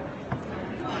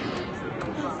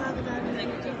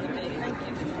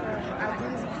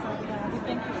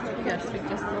 Yes, speak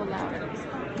just a little louder.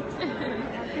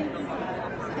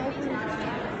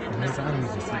 His eyes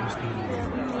just seem to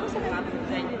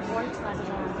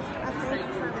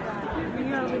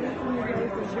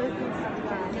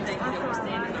Thank you that we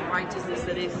stand in the righteousness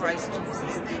that is Christ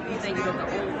Jesus. We thank you that the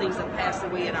old things have passed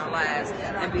away in our lives,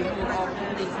 and behold, all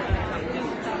things have become new.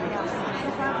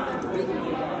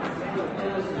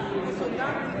 So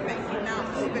God, we thank you now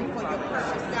even for your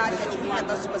purpose, God, that you have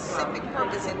a specific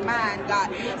purpose in mind, God,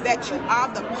 that you are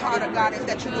the potter, God, and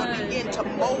that you will begin to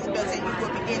mold us and you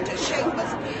will begin to shape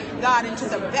us, God, into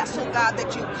the vessel, God,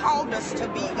 that you called us to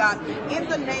be, God, in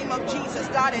the name of Jesus,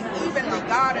 God, and even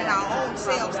regarding our own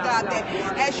selves, God, that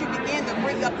as you begin to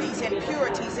bring up these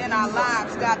impurities in our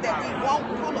lives, God, that we won't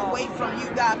pull away from you,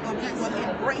 God, but we will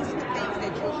embrace the things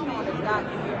that you're showing us, God,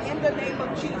 in the name of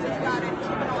Jesus, God, and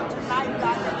even on tonight,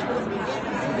 God, that you will begin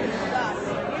to see us, God,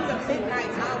 in the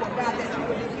midnight hour, God, that you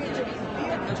will begin to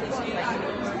reveal to us,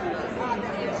 God,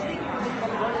 that we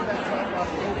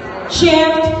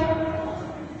Shift.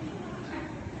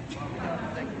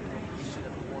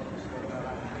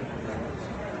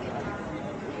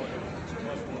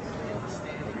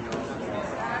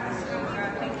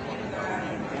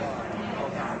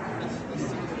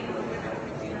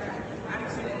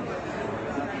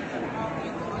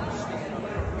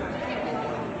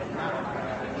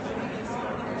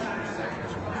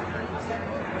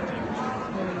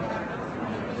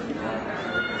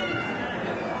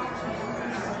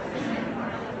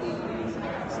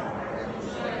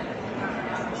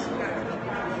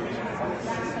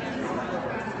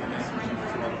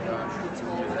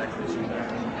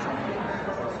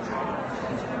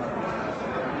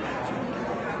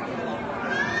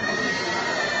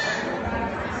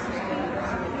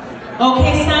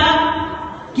 Okay,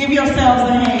 stop. Give yourselves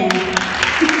a hand.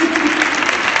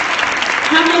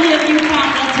 How many of you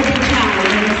found that to be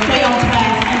challenging to stay on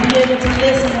task and be able to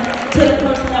listen to the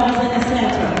person that was in the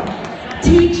center?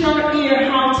 Teach your ear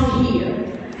how to hear.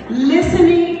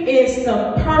 Listening is the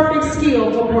perfect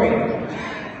skill for prayer.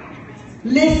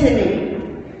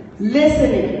 Listening.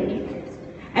 Listening.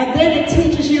 And then it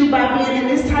teaches you by being in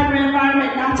this type of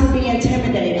environment not to be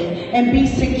intimidated and be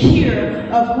secure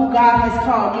of who God has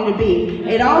called you to be.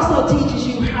 It also teaches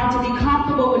you how to be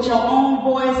comfortable with your own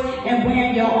voice and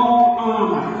wearing your own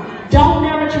armor. Don't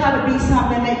never try to be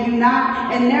something that you're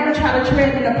not, and never try to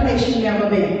tread in a place you've never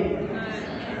been.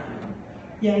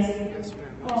 Yes?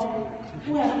 Oh,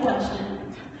 who has a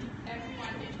question?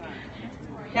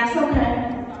 That's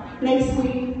okay. Next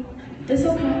week. It's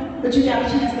okay, but you got a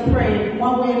chance to pray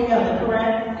one way or the other,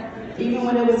 correct? Even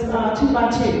when it was 2 by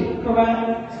 2,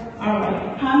 correct? All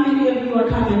right. How many of you are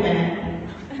coming back?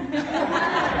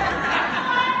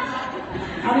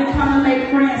 I didn't come to make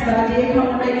friends, but I did come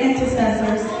to make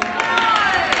intercessors.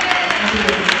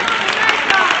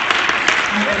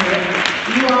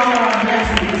 You all are a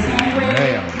blessing. The same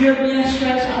way you're being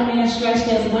stretched, I'm being stretched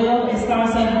as well. It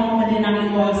starts at home and then I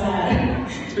can go outside.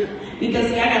 Because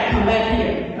see, I got to come back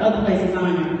here. Other places I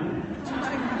am.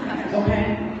 Okay?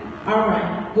 All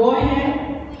right. Go ahead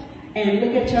and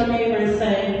look at your neighbor and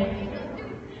say,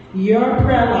 your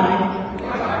prayer life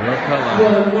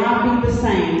will not be the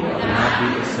same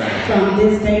from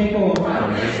this day forward.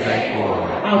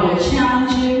 I will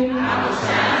challenge you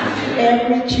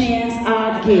every chance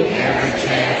I get.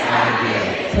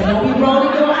 So don't be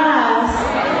rolling your eyes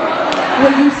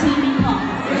when you see me come.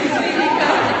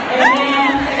 Amen.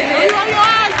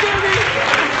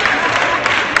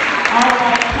 All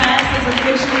right, class is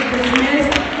officially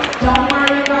dismissed. Don't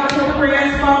worry about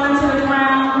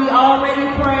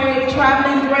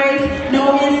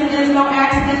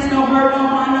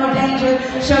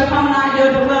stranger shall come nigh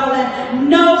your dwelling.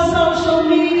 No social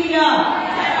media.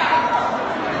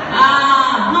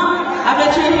 I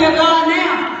bet you hear God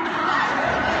now.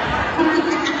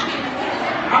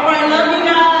 All right, love you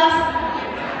guys.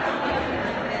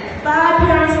 Bye,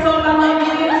 Periscope. I love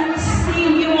you.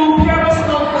 See you on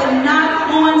Periscope, but not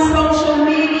on social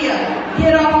media.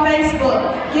 Get off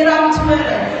Facebook. Get off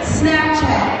Twitter,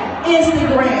 Snapchat,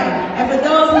 Instagram. And for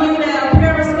those of you that are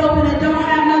Periscoping and don't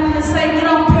have nothing to say, get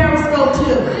off Periscope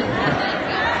too.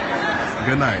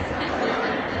 Good night.